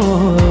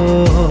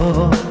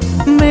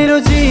 मेरो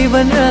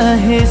जीवन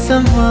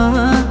रहेसम्म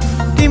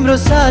तिम्रो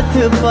साथ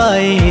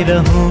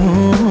पाइरहूं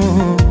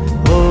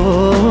हो,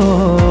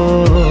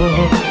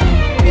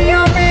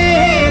 यो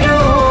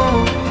मेरो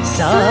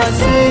सास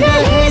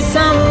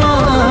रहेसम्म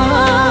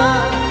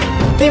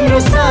तिम्रो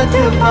साथ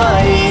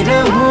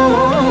पाइरहूं।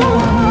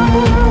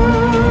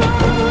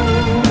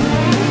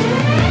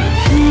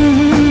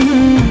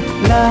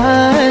 La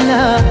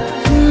la,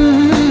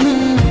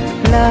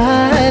 la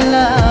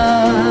la.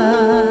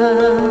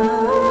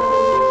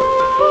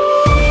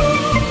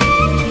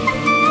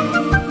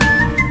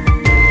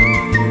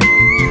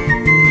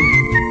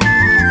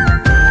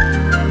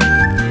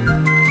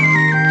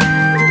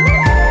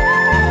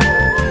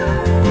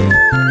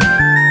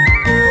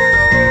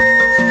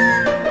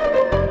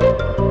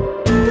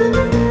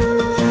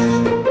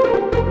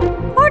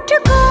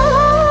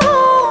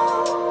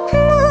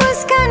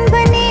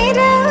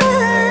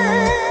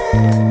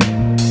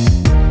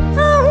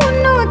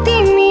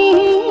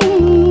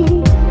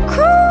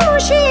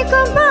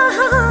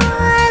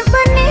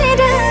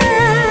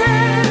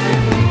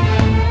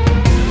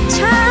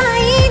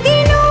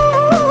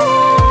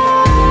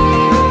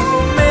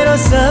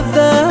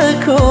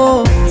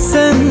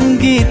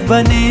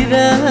 बनेर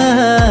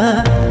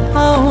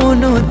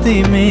आउनु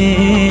तिमी,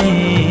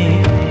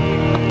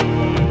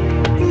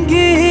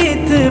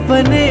 गीत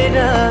बनेर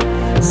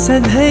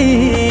सधैँ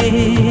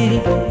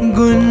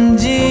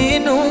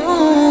गुन्जिनु।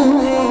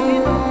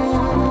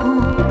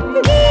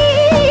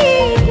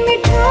 गीत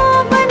मिठो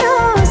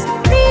बनोस्,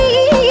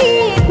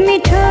 प्रीत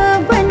मिठो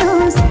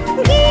बनोस्,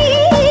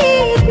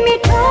 गीत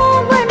मिठो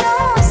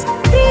बनोस्,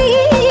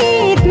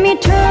 प्रीत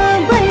मिठो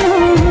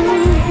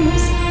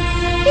बनोस्,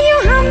 यो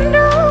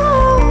हाम्रो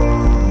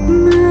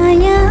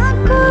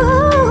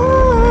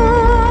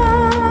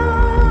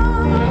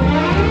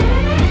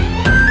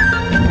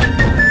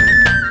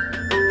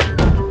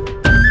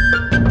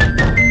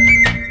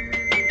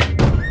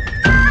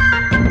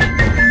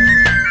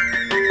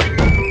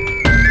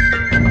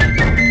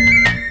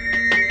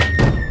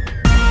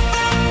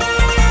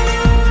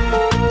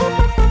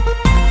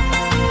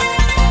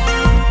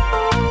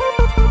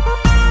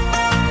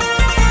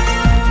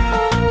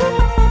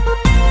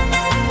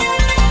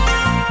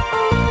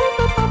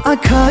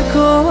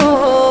आँखाको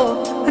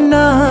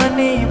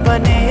नानी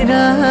बनेर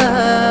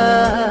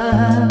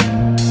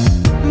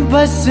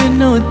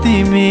बस्नु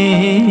तिमी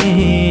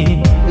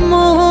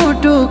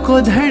मुटुको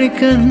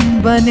धड्कन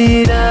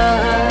बनेर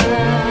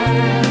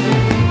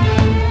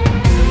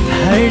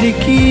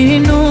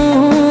धड्किनु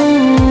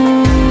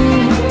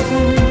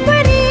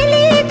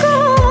परेलीको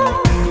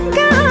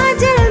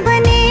गाजल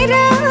बनेर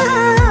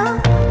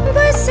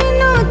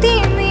बस्नु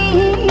तिमी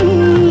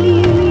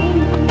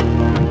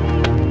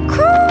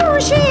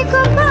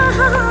खुसीको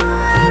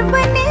बहार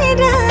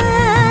बनेर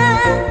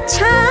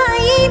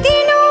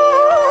छाइदिनु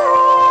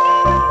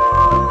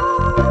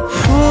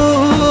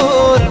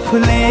फूल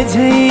फुले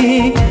झै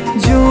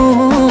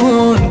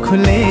जुन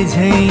खुले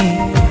झै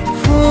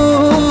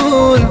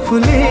फूल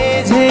फुले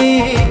झै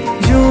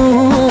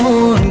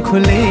जुन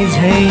खुले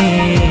झै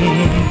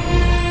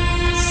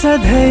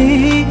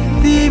सधैँ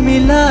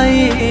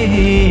तिमीलाई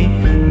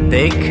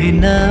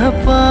देख्न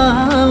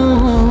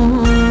पाऊँ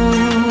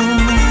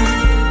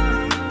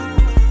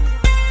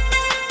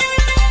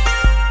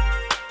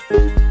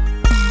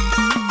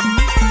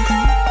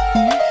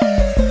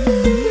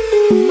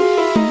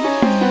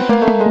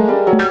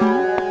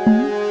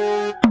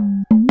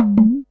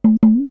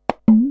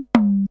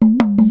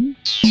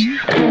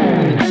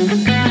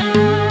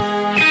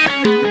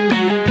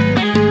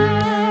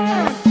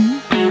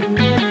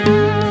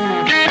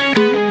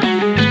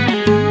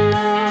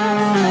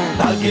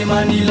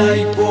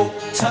भाग्यमानीलाई पोक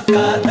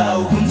छक्का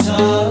दाउ हुन्छ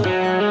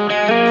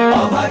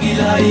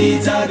अभागीलाई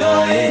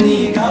जागए नि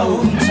घाउ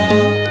हुन्छ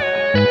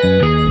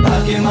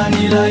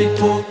भाग्यमानीलाई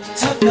पोक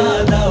छक्का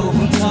दाउ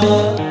हुन्छ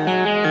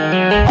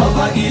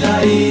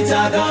अभागीलाई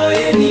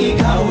जागए नि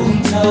घाउ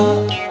हुन्छ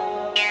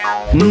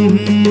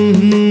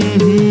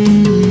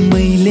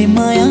मैले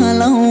माया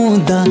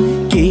लाउँदा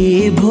के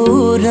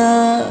भोरा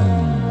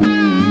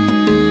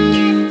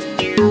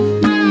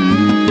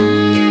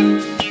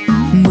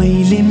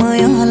मैले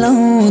माया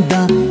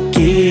लाउँदा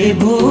के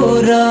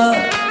भोरा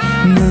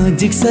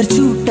नजिक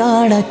सर्छु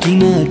टाढा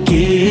किन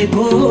के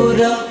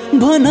भोरा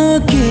भन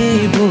के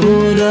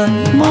भोरा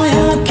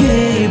माया के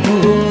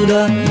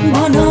भोरा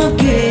भन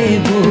के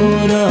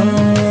भोरा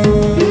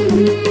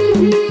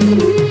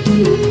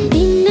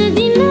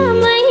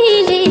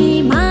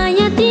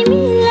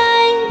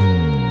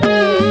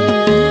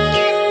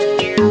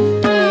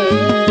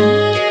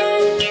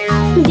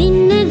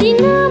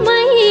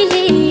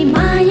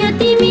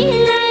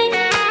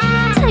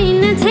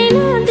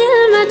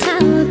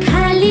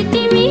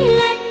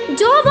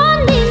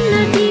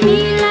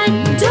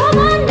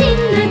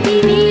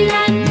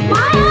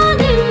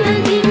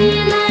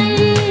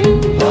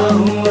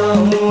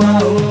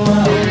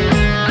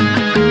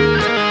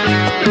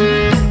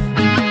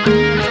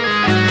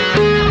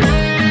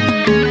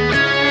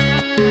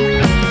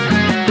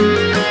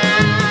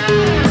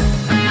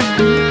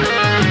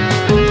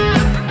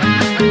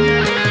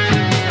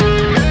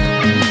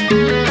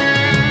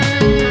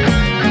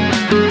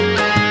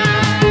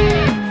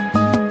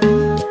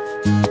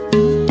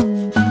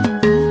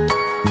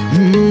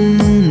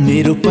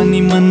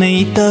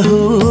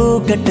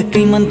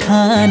गटकै मन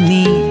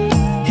खानी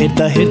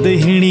हेर्दा हेर्दै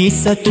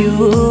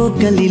हिँडिसक्यो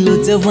कलिलो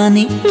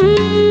जवानी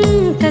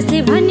कसले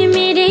भन्यो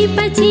मेरै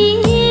पछि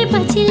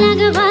पछि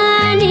लाग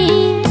भने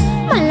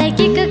मलाई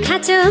के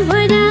खाँचो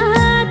भरा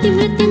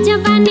तिम्रो त्यो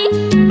जवानी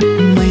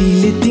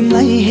मैले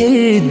तिमीलाई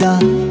हेर्दा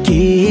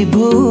के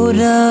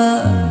भोरा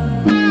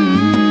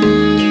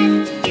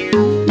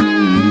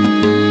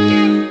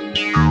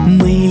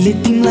मैले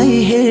तिमीलाई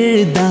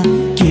हेर्दा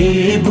के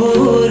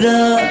भोरा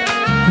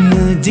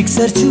नजिक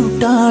सर्छु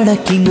टाढा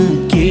किन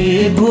के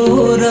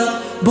भोरा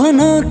भन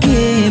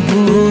के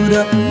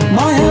भोरा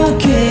माया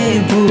के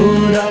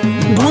भोरा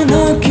भन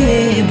के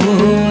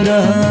भोरा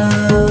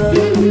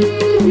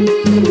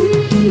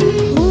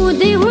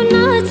हुँदै हुन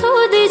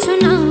छोड्दैछु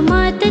न म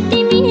त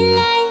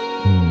तिमीलाई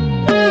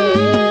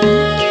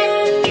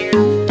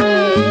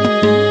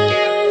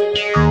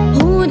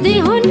हुँदै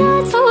हुन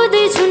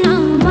छोड्दैछु न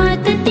म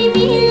त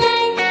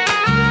तिमीलाई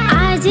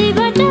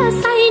आजैबाट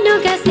साइनो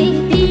गाँसे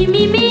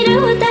तिमी मेरो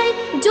दाइ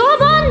जो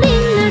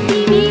भन्दिन्न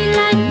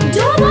तिमीलाई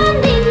जो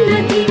भन्दिन्न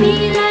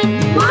तिमीलाई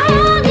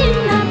माया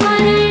दिन्न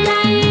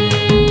परलाई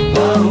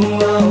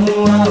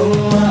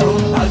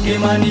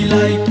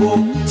भाग्यमानीलाई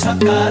पोक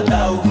छक्का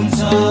दाउ हुन्छ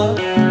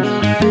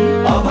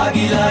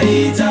अभागीलाई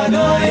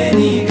जागए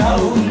नि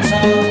घाउ हुन्छ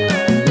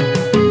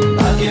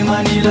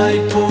भाग्यमानीलाई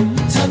पोक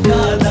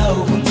छक्का दाउ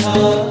हुन्छ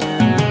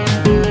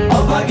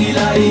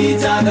अभागीलाई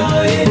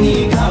जागए नि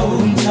घाउ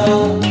हुन्छ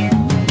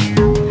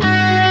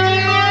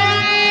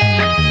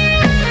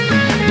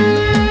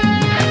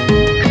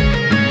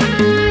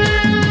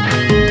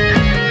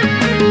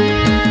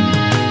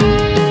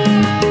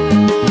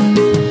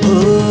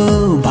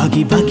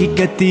भागी भागी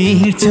कति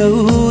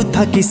हिँड्छौ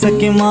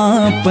थाकिसकेमा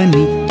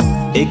पनि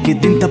एक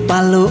दिन त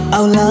पालो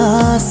आउला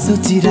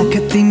सोचिराख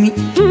तिमी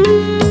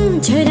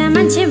छोरा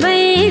मान्छे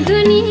भएको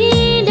नि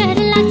डर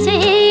लाग्छ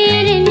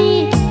हेर्ने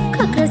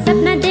खक्रो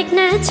सपना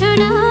देख्न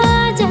छोड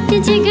जति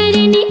जे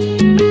गरे नि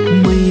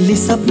मैले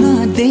सपना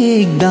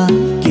देख्दा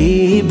के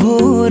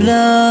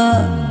भोरा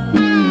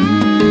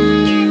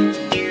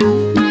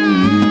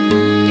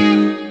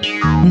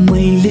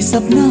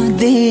सपना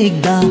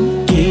देख्दा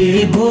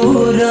के भो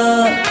र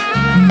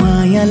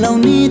माया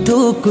लाउने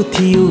धोको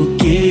थियो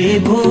के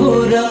भो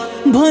र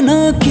भन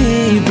के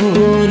भो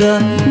र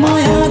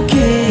माया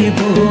के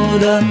भो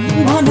र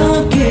भन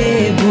के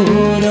भो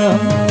र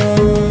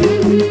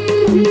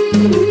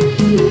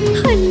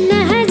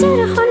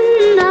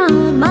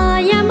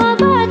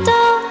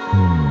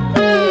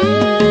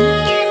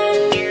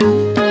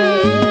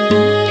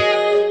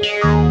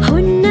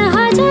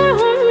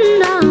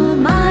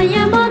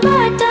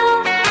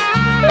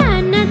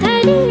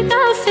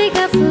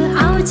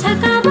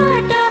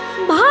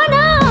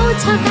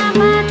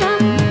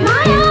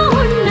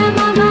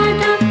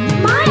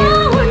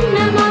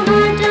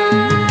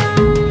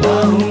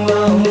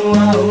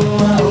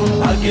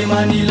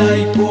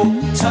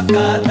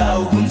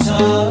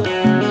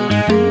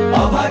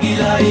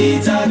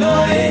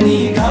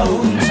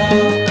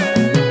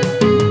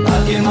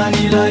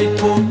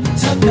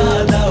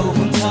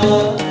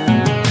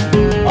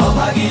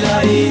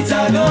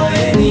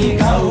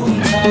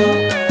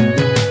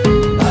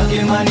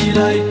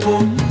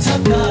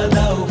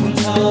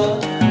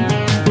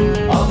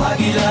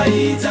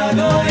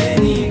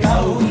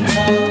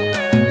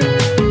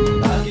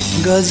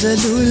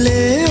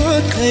गजलुले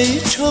आँखै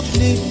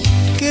छोप्ने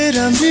के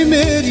राम्री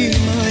मेरी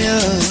माया।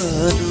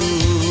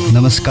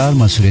 नमस्कार,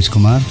 म सुरेश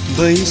कुमार।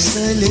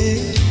 बैसले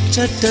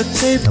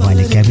चटक्कै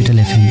तपाईले क्यापिटल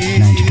एफएम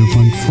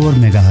 92.4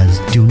 मेगाहर्ज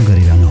ट्युन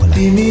गरिरहनु होला।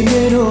 तिमी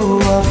मेरो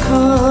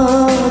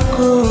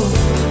आँखाको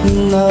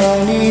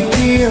नानी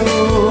थियो,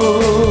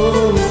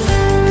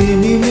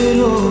 तिमी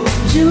मेरो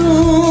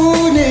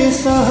जिउने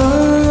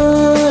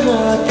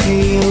सहारा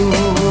थियो।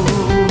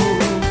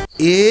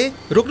 ए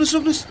रोक्नुस्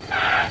रोक्नुस्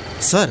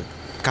सर,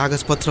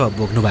 कागज पत्र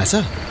बोक्नु भएको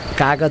छ?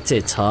 कागज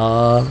चाहिँ छ,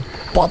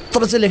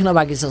 पत्र चाहिँ लेख्न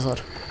बाँकी छ सर।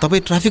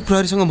 तपाईँ ट्राफिक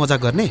प्रहरीसँग मजाक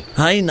गर्ने?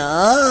 होइन,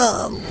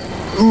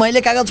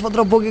 मैले कागज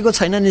पत्र बोकेको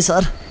छैन नि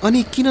सर।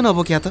 अनि किन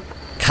नबोक्या त?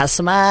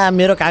 खासमा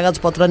मेरो कागज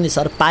पत्र नि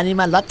सर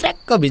पानीमा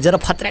लत्र्याक्क भिजेर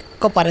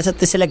फत्र्याक्क परेछ,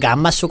 त्यसैले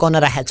घाममा सुकाउन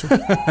राखेको छु।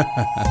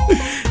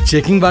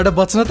 चेकिङबाट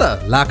बच्न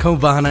त लाखौं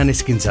बहाना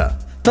निस्किन्छ,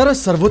 तर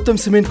सर्वोत्तम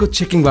सिमेन्टको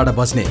चेकिङबाट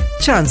बच्ने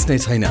चान्स नै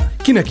छैन,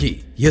 किनकि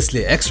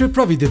यसले एक्सरे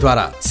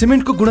प्रविधिद्वारा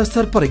सिमेन्टको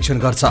गुणस्तर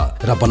परीक्षण गर्छ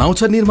र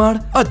बनाउँछ निर्माण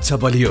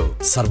अझ बलियो।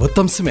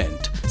 सर्वोत्तम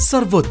सिमेन्ट,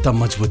 सर्वोत्तम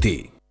मजबुती।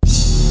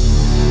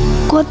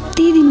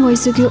 कति दिन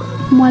भइसक्यो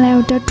मलाई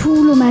एउटा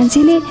ठुलो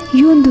मान्छेले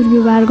यौन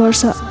दुर्व्यवहार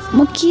गर्छ,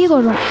 म के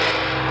गरौँ?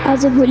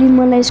 आज भोलि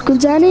मलाई स्कुल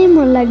जानै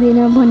मन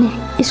लाग्दैन भने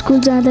स्कुल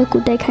जाँदा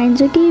कुटाइ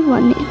खाइन्छ कि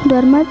भन्ने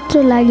डर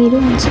मात्र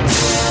लागिरहन्छ।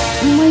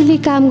 मैले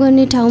काम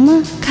गर्ने ठाउँमा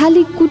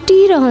खाली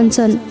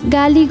कुटिरहन्छन्,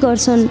 गाली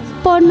गर्छन्,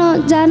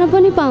 पढ्न जान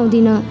पनि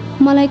पाउँदिनँ।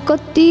 मलाई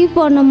कति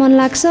पढ्न मन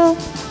लाग्छ,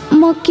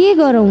 म के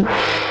गरौँ?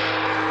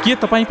 के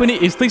तपाईँ पनि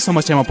यस्तै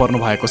समस्यामा पर्नु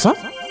भएको छ?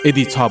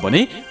 यदि छ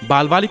भने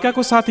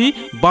बालबालिकाको साथी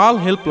बाल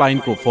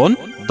हेल्पलाइनको फोन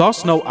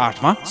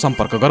 1098 मा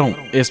सम्पर्क गरौँ।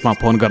 यसमा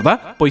फोन गर्दा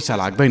पैसा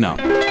लाग्दैन।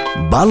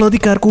 बाल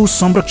अधिकारको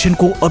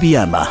संरक्षणको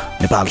अभियानमा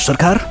नेपाल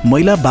सरकार,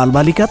 महिला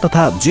बालबालिका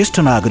तथा ज्येष्ठ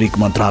नागरिक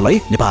मन्त्रालय,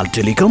 नेपाल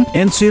टेलिकम,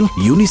 एनसेल,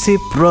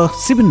 युनिसेफ र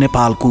सिभिल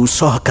नेपालको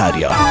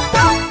सहकार्य।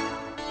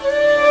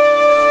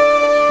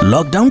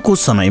 लकडाउनको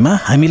समयमा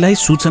हामीलाई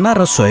सूचना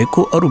र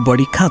सहयोगको अरू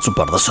बढी खाँचो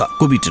पर्दछ।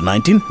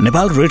 कोभिड-19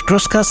 नेपाल रेड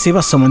क्रसका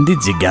सेवा सम्बन्धी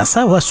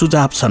जिज्ञासा वा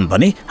सुझाव छन्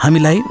भने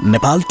हामीलाई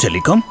नेपाल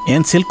टेलिकम,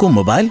 एनसेलको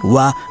मोबाइल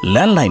वा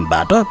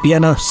ल्यान्डलाइनबाट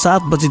बिहान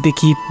 7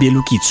 बजेदेखि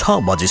बेलुकी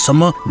 6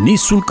 बजेसम्म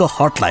निःशुल्क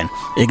हटलाइन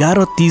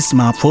 1130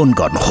 मा फोन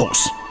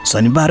गर्नुहोस्।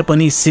 शनिबार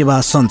पनि सेवा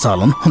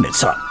सञ्चालन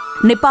हुनेछ।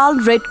 Nepal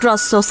red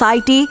cross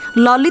society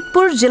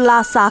Lalitpur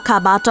जिल्ला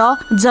शाखाबाट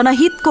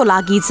जनहितको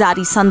लागि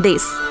जारी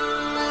सन्देश।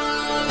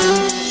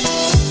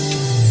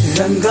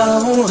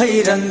 रंगाऊं है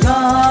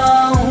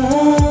रंगाऊं,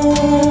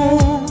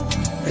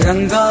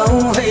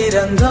 रंगाऊं है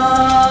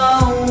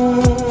रंगाऊं,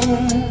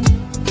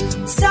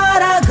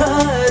 सारा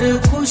घर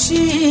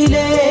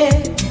खुशीले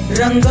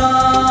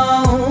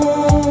रंगाऊं,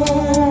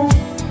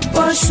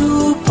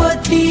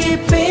 पशुपति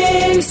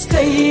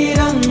पेन्ट्सकै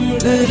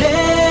रंगले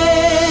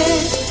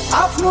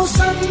आफ्नो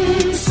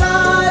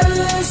संसार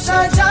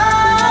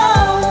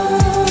सजाऊं,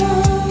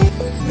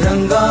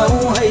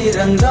 रंगाऊं है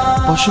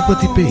रंगाऊं।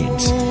 पशुपति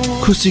पेन्ट्स,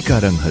 खुसीका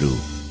रङहरू।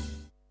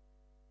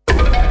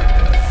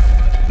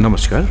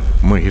 नमस्कार,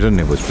 म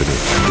हिरण्य भोजपुरी।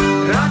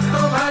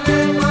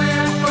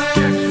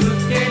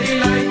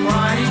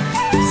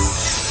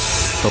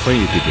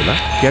 तपाईँ यति बेला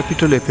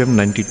क्यापिटल एफएम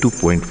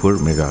 92.4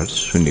 मेगाहर्ज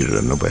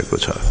सुनिरहनु भएको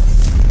छ।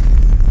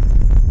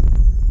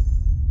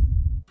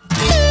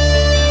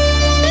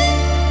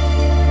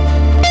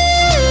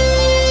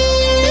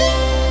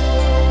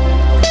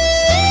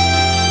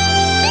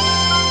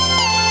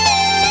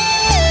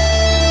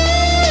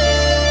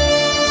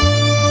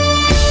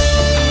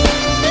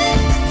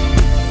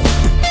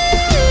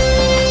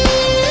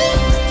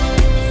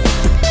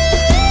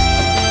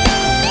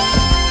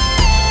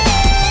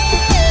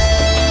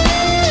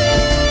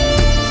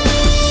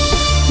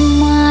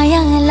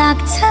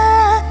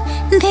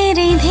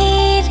 धेरै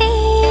धेरै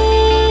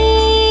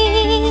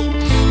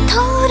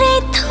थोरै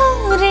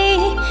थोरै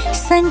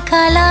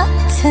शङ्का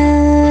लाग्छ,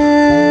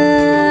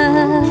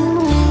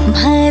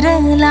 भर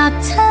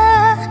लाग्छ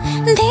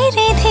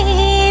धेरै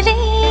धेरै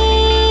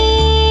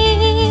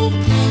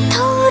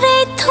थोरै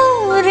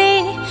थोरै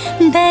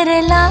डर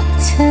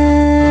लाग्छ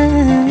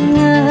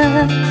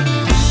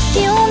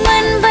त्यो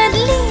मन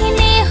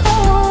बदलिने हो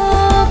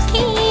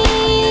कि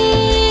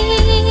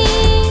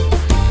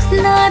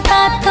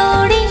नाता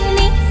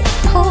तोडिने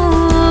हो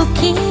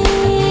कि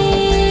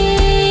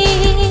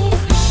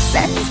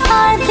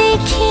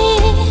संसारदेखि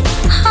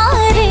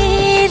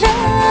हारेर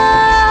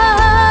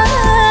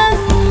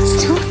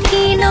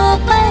झुकिनु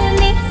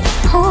पर्ने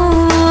हो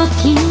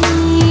कि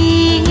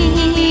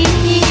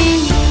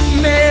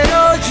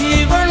मेरो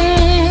जीवन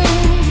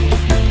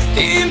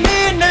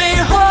तिमी नै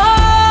हो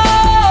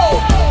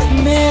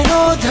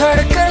मेरो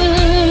धडकन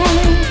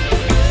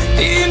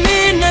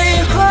तिमी नै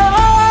हो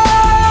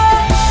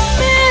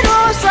मेरो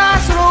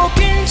सास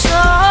रोकिन्छ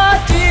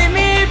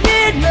तिमी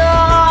बिना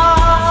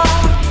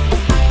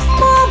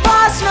म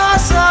बाँच्न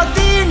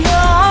सक्दिन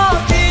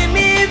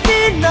तिमी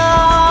बिना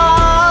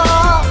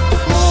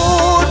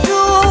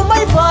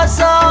मुटुमै बस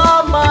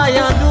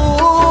मायालु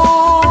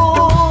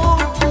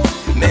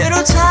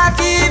मेरो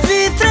छाती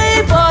भित्रै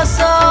बस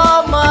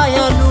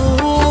मायालु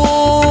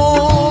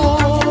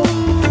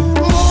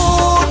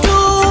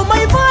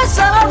मुटुमै बस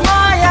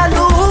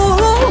मायालु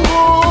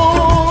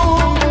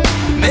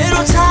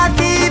मेरो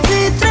छाती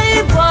भित्रै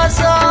बस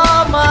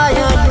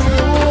मायालु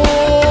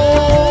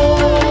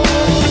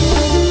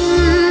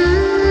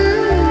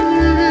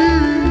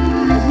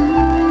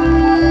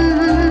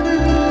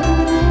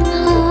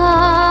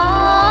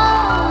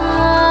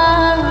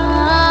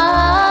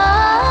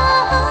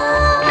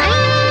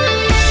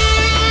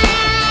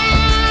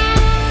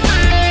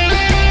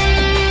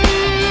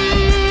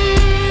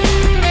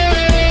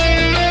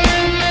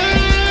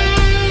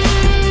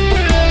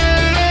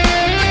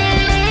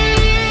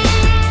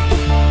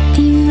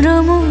तिम्रो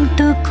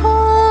मुटुको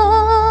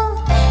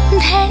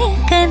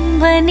धडकन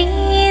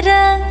बनेर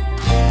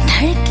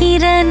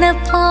धड्किरहन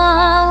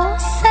पाऊ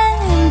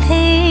सधैँ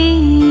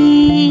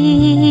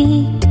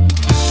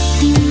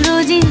तिम्रो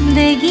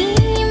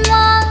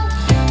जिन्दगीमा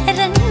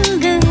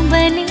रङ्ग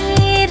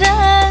बनेर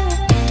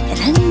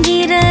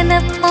रङ्गिरहन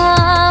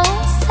पाऊ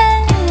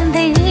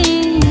सधैँ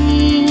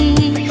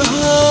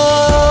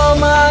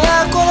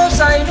मायाको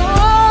साइनो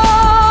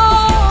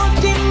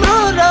तिम्रो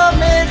र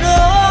मेरो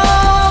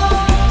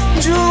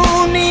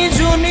जुनी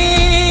जुनी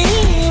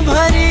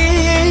भरि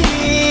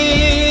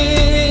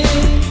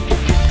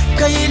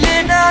कहिले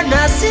न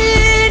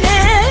नसिने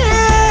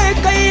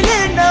कहिले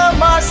न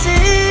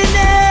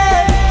मासिने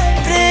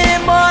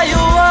प्रेम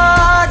यो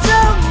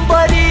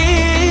आजम्बरी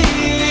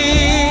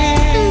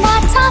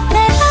बाचा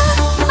कर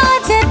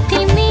आज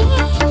तिमी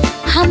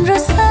हाम्रो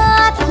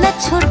साथ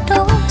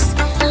नछुटोस्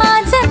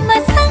आज म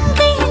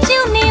सँगै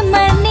जिउने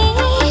मर्ने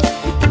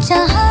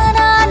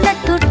चाहना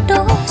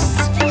नटुटोस्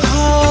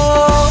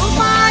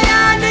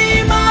माया नै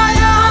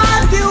माया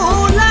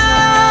दिउला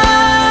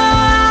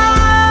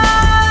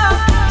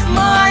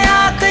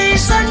मायाकै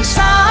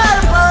संसार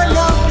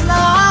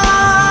बनाउला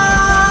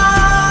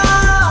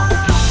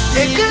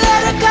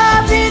एकअर्का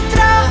भित्र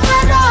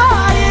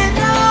हराएर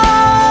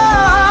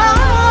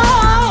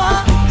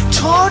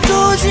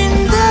छोटो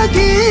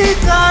जिन्दगी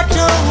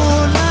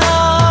काटौला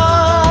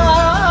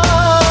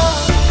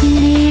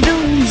मेरो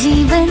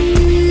जीवन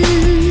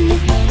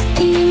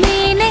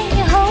तिमी नै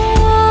हो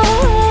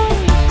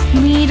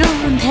मेरो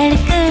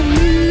धडकन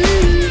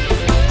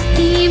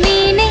तिमी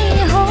नै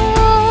हो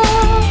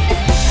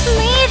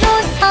मेरो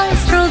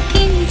सास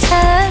रोकिन्छ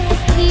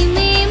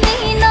तिमी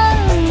बिना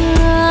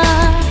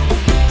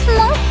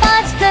म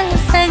बाँच्न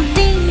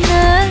सक्दिन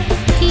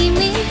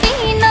तिमी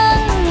बिना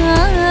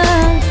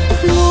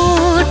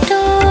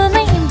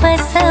मुटुमै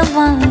बस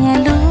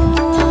मायालु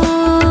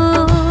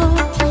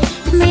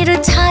मेरो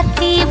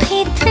छाती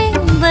भित्रै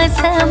बस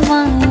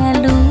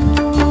मायालु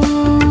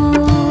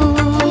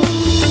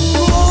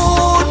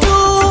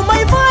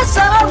मुटुमै बस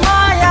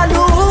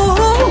मायालु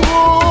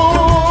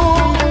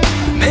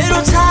मेरो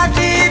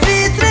छाती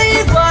भित्रै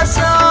बस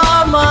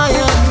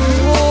मायालु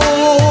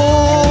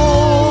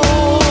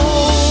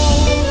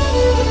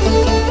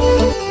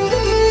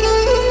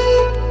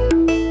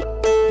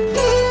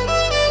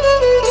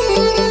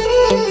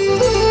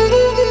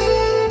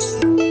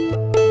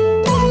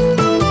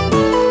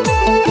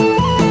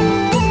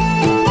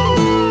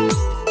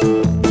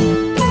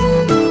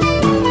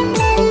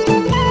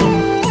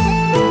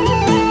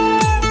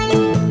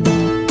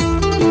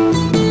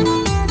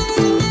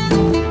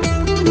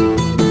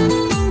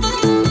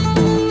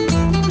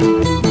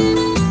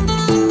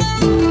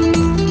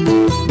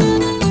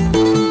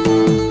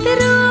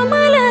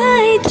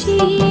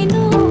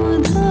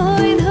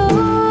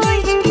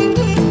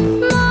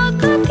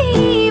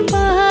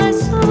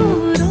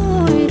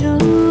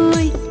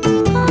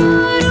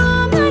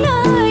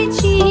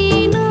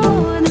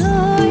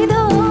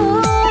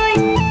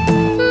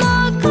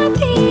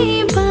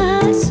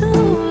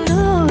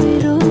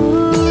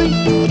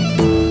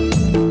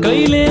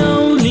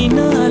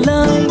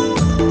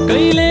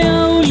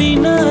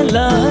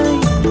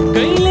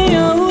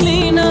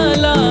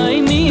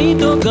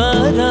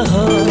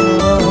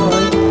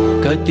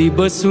कति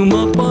बसु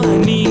म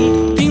पनि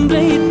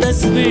तिम्रै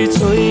तस्बिर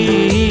छोई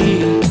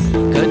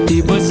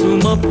कति बसु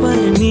म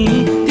पनि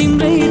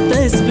तिम्रै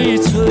तस्बिर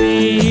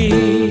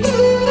छोई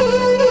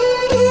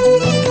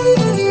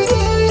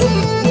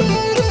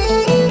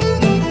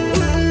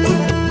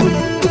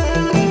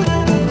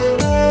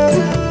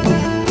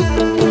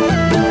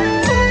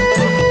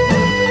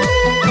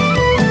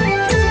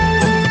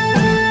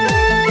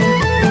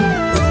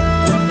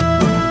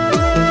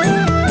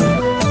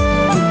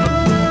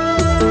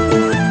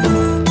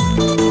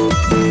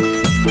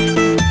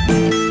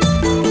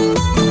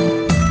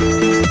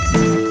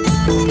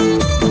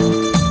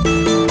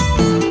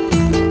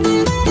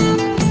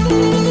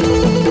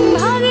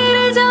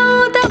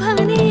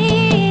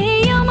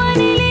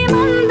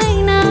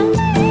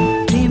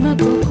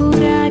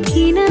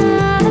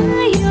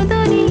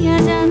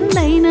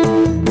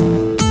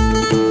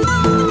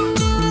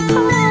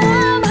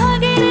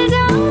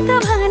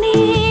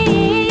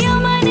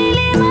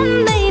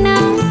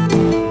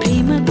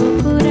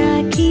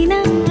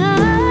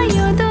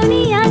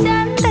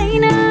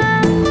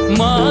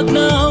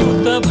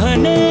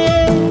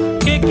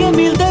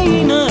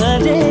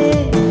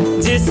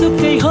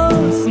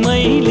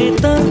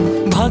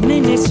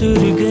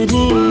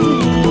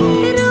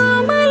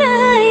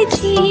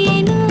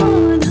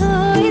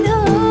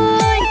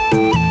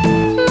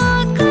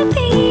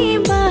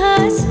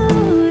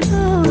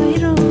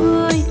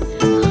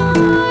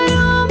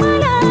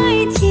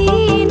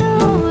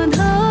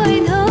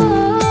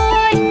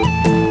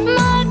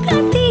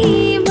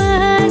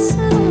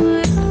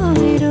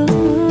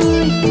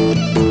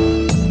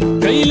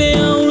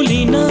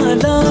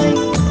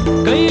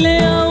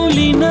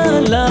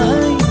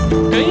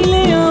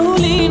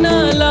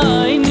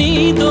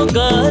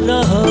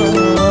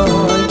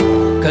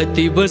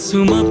कति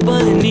बसु म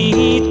पनि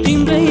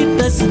तिम्रै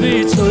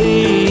तस्बिर छोई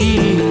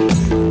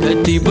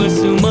कति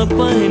बसु म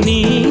पनि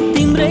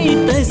तिम्रै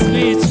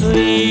तस्बिर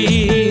छोई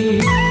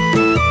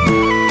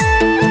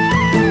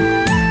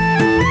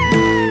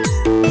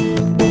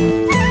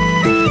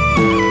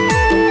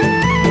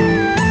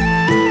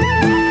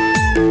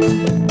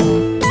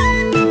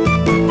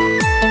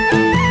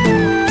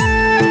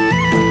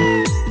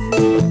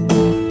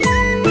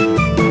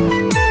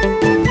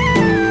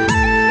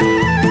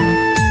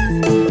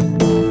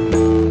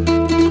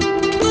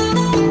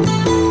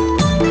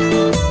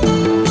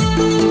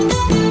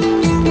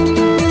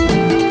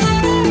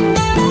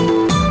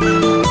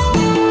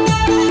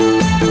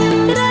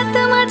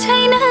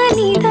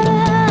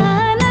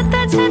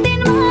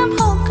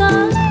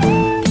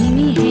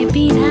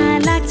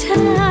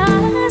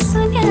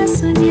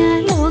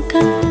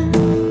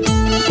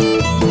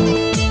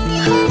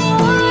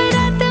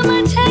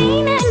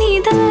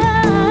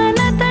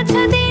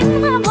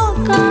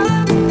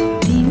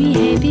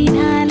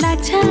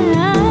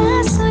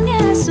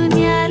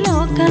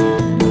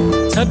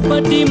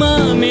छटपटीमा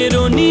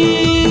मेरो नि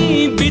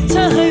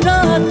बिच्छा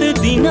रात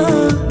दिन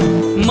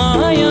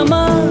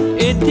मायामा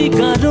यति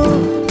गाह्रो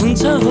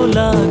हुन्छ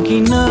होला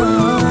किन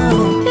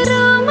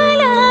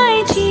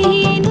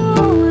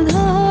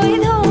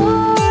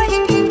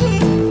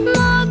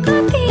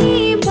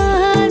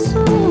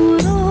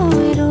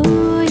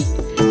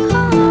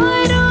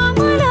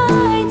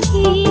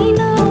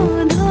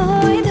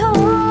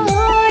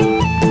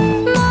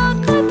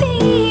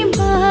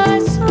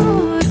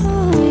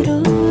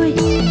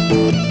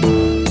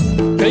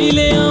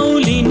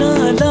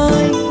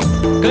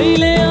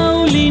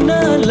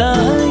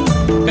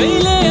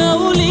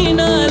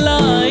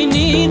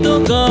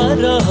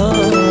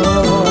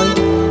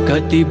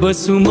कति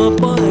बसु म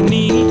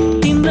पनि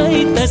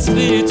तिम्रै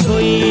तस्बिर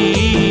छोई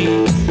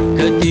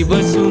कति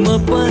बसु म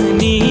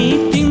पनि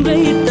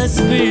तिम्रै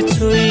तस्बिर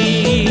छोई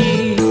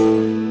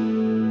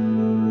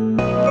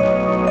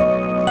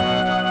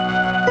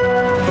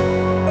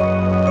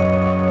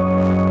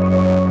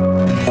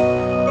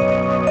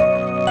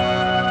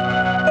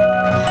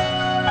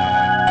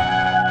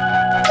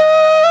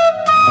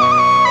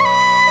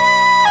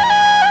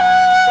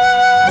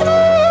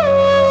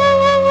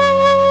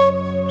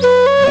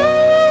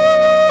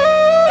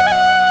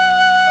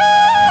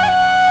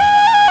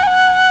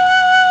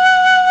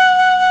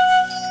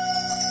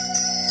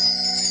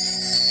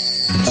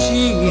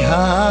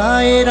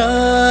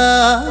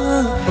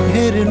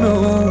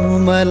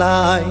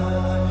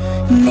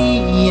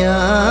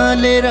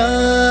नियालेर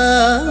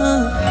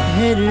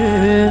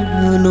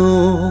हेर्नु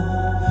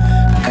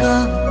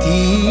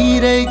कति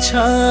रहेछ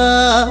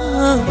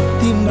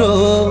तिम्रो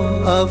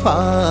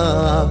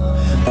अभाव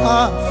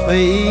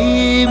आफै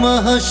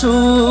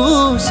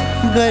महसुस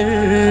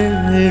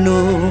गर्नु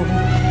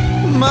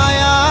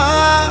माया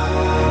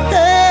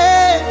हे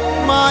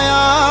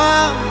माया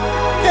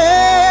हे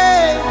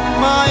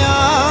माया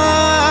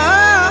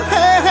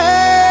हे हे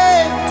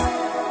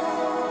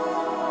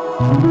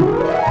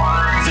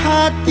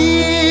छाती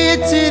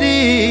चिरी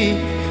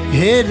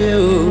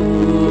हेर्यो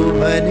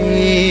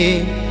भने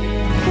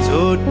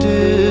चोट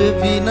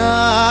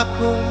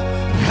बिनाको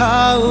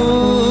घाउ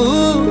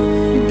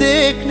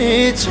देख्ने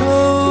छौ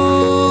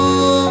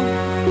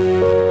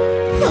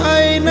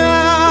ऐना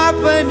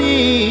पनि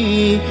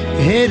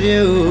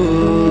हेर्यौ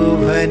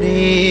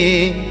भने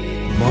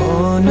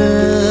मौनताको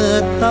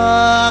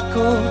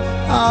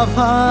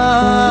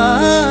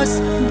आभास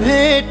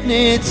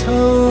भेट्नेछौ।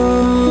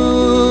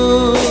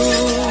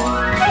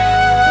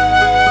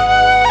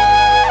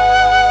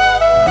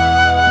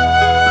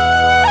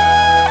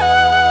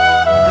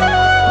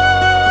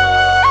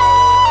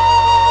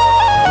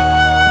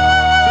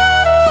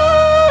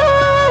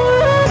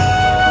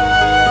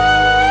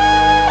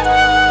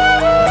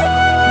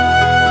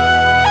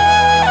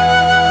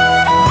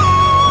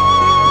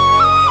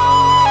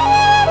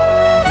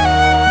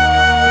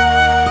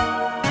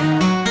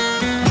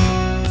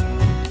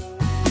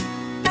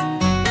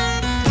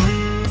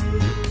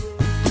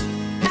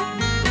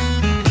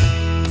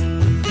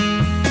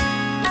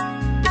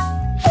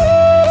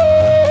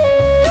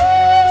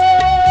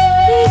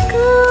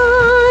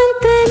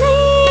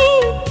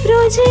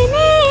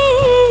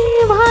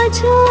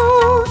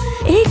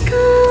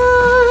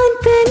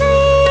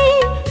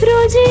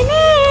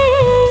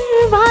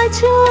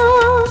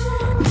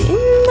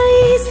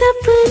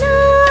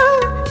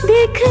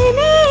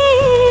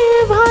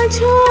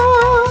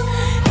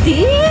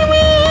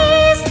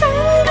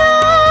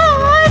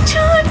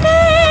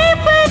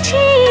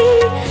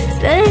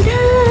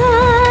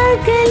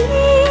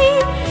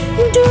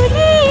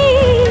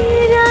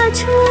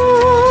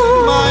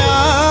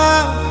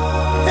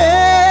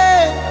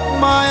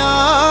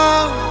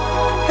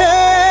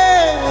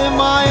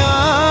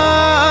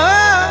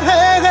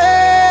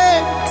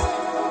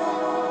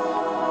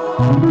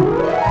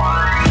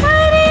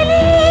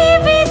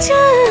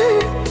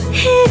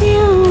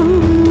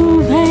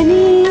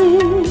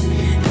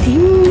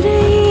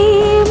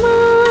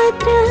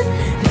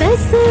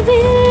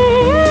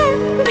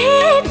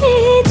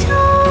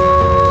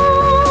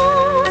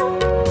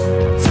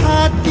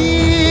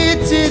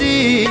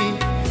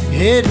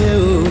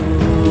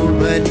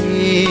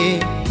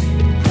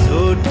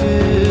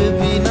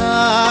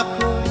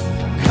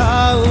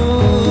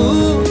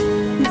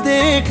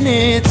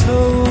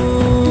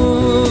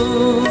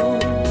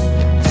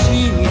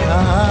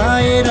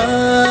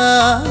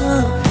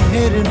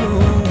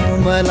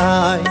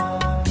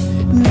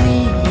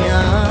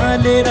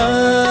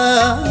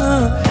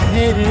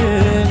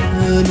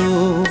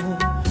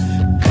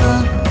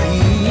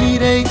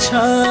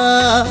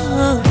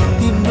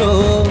 तिम्रो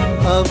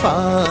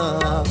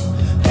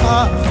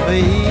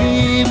आफै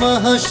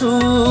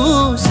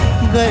महसुस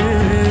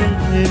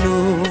गर्नु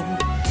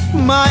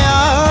माया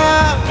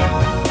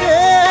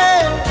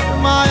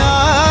माया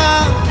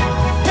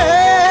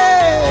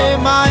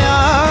माया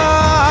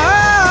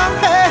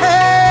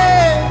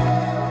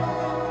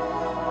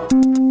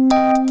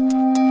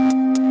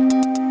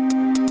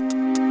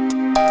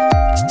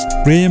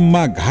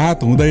प्रेममा घात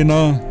हुँदैन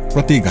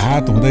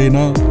प्रतिघात हुँदैन,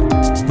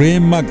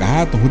 प्रेममा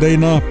घात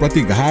हुँदैन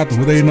प्रतिघात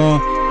हुँदैन,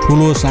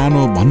 ठुलो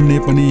सानो भन्ने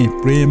पनि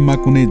प्रेममा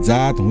कुनै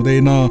जात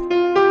हुँदैन।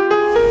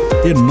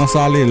 ए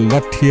नसाले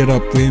लट्ठिएर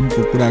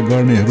प्रेमको कुरा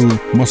गर्नेहरू,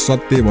 म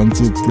सत्य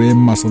भन्छु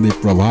प्रेममा सधैँ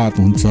प्रभात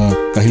हुन्छ,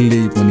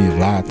 कहिल्यै पनि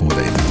रात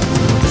हुँदैन।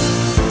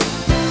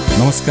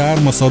 नमस्कार,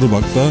 म सरु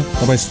भक्त,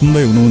 तपाईँ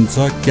सुन्दै हुनुहुन्छ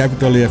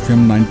क्यापिटल FM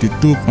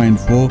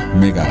 92.4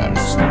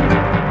 मेगाहर्ज।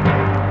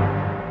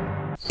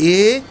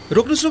 ए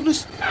रोक्नुस्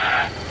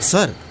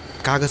सर,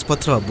 कागज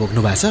पत्र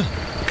बोक्नु भएको छ?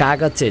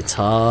 कागज चाहिँ छ,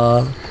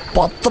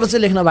 पत्र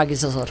चाहिँ लेख्न बाँकी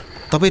छ सर।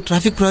 तपाईँ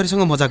ट्राफिक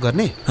प्रहरीसँग मजाक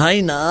गर्ने?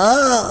 होइन,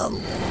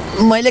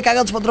 मैले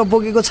कागज पत्र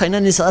बोकेको छैन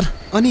नि सर।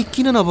 अनि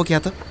किन नबोक्या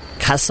त?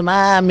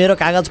 खासमा मेरो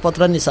कागज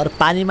पत्र नि सर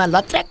पानीमा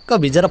लत्र्याक्क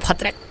भिजेर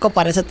फत्र्याक्क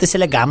परेछ,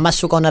 त्यसैले घाममा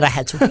सुकाउन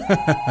राखेको छु।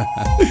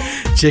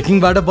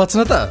 चेकिङबाट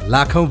बच्न त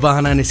लाखौं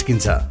बहाना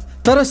निस्किन्छ,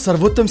 तर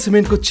सर्वोत्तम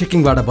सिमेन्टको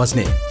चेकिङबाट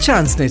बच्ने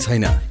चान्स नै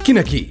छैन,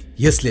 किनकि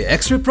यसले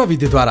एक्सरे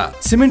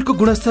प्रविधिद्वारा सिमेन्टको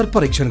गुणस्तर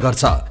परीक्षण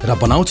गर्छ र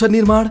बनाउँछ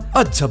निर्माण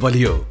अझ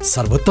बलियो।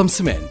 सर्वोत्तम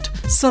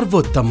सिमेन्ट,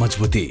 सर्वोत्तम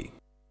मजबुती।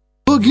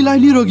 रोगीलाई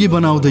निरोगी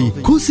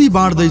बनाउँदै खुसी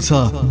बाँड्दैछ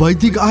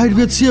वैदिक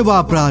आयुर्वेद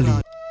सेवा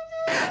प्रणाली।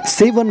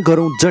 सेवन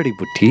गरौं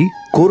जडीबुटी,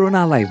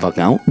 कोरोनालाई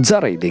भगाऊ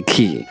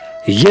जरैदेखि।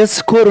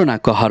 यस कोरोना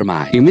कहरमा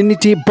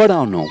इम्युनिटी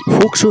बढाउनु,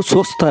 फोक्सो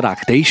स्वस्थ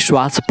राख्दै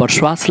श्वास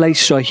प्रश्वासलाई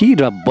सही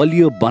र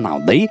बलियो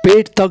बनाउँदै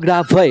पेट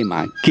तगडा भएमा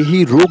केही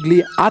रोगले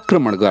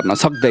आक्रमण गर्न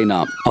सक्दैन।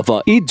 अब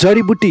यी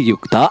जडीबुटी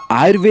युक्त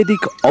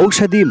आयुर्वेदिक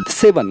औषधि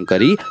सेवन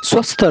गरी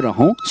स्वस्थ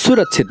रहौं,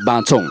 सुरक्षित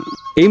बाँचौं।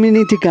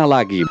 इम्युनिटीका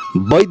लागि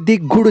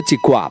वैदिक गुडुची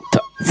क्वाथ,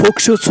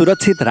 फोक्सो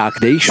सुरक्षित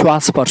राख्दै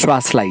श्वास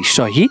प्रश्वासलाई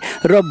सही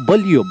र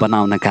बलियो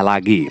बनाउनका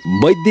लागि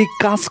वैदिक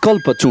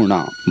कासकल्प चूर्ण,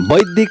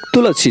 वैदिक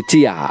तुलसी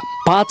चिया,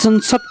 पाचन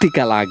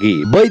शक्तिका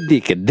लागि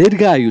वैदिक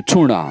दीर्घायु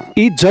चूर्ण।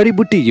 यी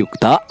जडीबुटी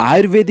युक्त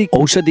आयुर्वेदिक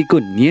औषधिको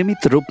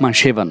नियमित रूपमा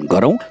सेवन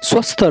गरौं,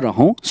 स्वस्थ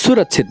रहौं,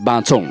 सुरक्षित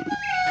बाँचौं।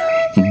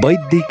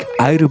 वैदिक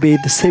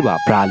आयुर्वेद सेवा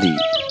प्रणाली,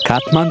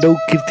 काठमाडौँ,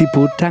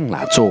 कीर्तिपुर,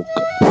 टाङ्ला चोक।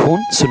 Phone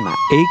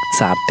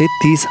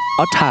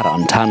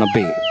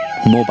 0143181898,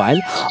 mobile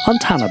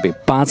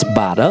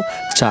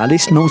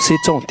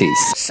 9851240934।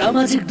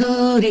 सामाजिक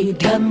दूरी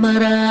ध्यानमा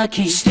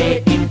राखी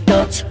stay in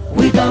touch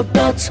without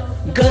touch,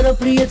 गर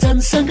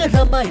प्रियजनसँग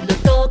रमाइलो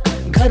टक,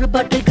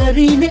 घरबाट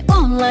गरिने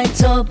online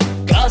job,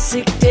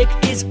 Classic Tech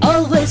is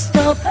always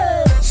top.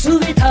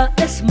 सुविधा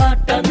यसमा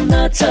टन्न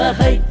छ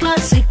है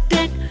Classic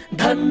Tech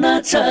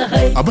धन्न छ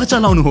है। अब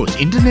चलाउनुहोस्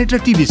इन्टरनेट र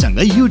टिभी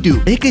सँगै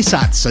युट्युब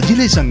एकैसाथ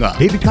सजिलैसँग।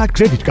 Debit card,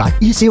 credit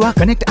card, eSewa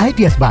connect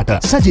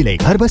आइटिएसबाट सजिलै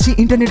घर बसी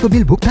इन्टरनेटको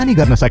बिल भुक्तानी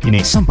गर्न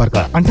सकिने।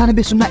 सम्पर्क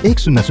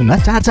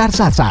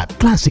 9801004477।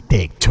 Classic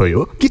take.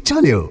 छोयो कि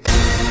चल्यो।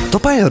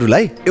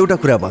 तपाईहरुलाई एउटा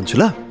कुरा भन्छु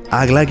ल,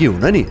 आगलागी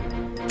हुन नि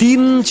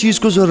 3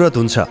 चीजको जरुरत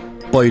हुन्छ।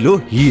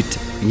 पहिलो हिट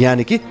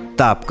यानी कि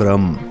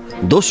तापक्रम,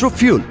 दोस्रो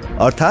फ्युल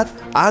अर्थात्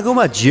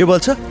आगोमा जे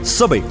बल्छ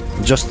सबै,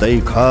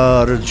 जस्तै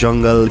घर,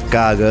 जंगल,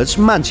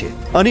 कागज,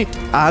 मान्छे।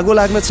 अनि आगो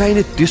लाग्न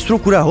चाहिने तेस्रो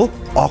कुरा हो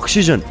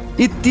अक्सिजन।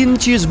 यी 3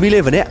 चीज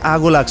मिले भने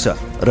आगो लाग्छ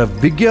र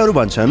विज्ञहरू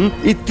भन्छन्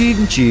यी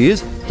 3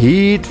 चीज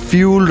हिट,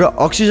 फ्युल र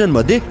अक्सिजन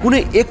मध्ये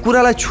कुनै एक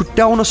कुरालाई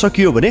छुट्याउन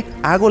सकियो भने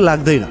आगो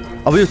लाग्दैन।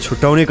 अब यो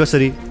छुट्याउने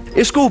कसरी?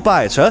 यसको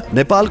उपाय छ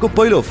नेपालको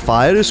पहिलो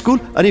फायर स्कुल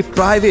अनि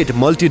private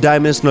multi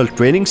dimensional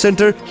training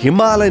centre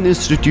Himalayan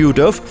institute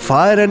of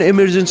fire and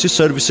emergency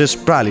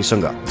services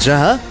प्रालीसँग,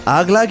 जहाँ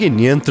आगलागी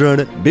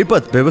नियन्त्रण,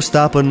 विपद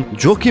व्यवस्थापन,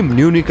 जोखिम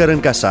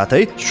न्यूनीकरणका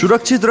साथै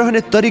सुरक्षित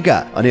रहने तरिका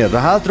अनि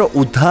राहत र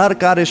उद्धार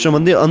कार्य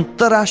सम्बन्धी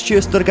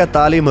अन्तर्राष्ट्रिय स्तरका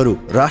तालिमहरू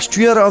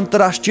राष्ट्रिय र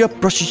अन्तर्राष्ट्रिय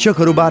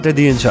प्रशिक्षकहरूबाट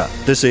दिइन्छ।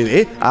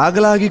 त्यसैले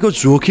आगलागीको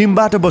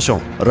जोखिमबाट बचौं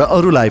र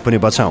अरूलाई पनि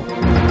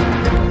बचाउँ।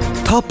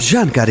 थप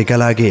जानकारीका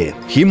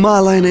लागि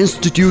Himalayan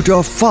institute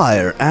of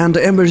fire and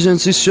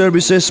emergency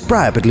services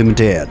private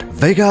limited,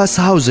 Vegas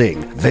housing,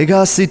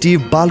 Vegas city,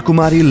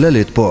 Balkumari,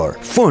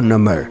 Lalitpur. Phone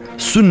number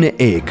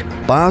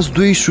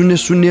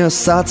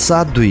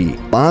 01-5200-772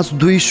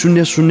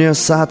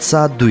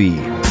 5200-772।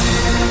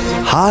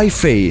 High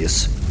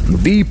face,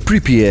 be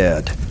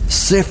prepared,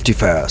 safety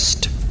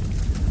first.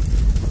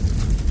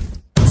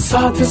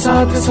 साथ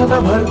साथ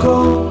सदाभरको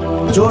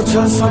जोड्छ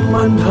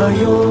सम्बन्ध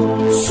यो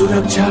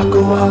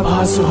सुरक्षाको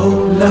आभास हो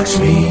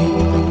लक्ष्मी।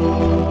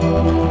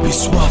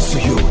 विश्वास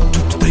यो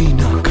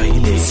टुट्दैन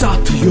कहिले,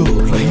 साथ यो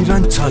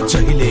रहिरहन्छ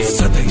जहिले,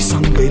 सधैँ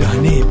सँगै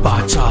रहने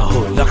बाचा हो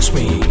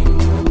लक्ष्मी।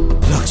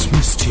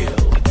 लक्ष्मी स्टिल,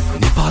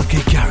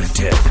 नेपालकै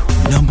guaranteed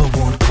number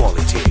 1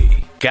 quality.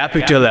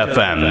 Capital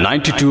FM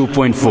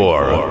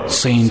 92.4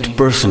 Saint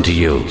Person to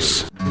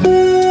Use.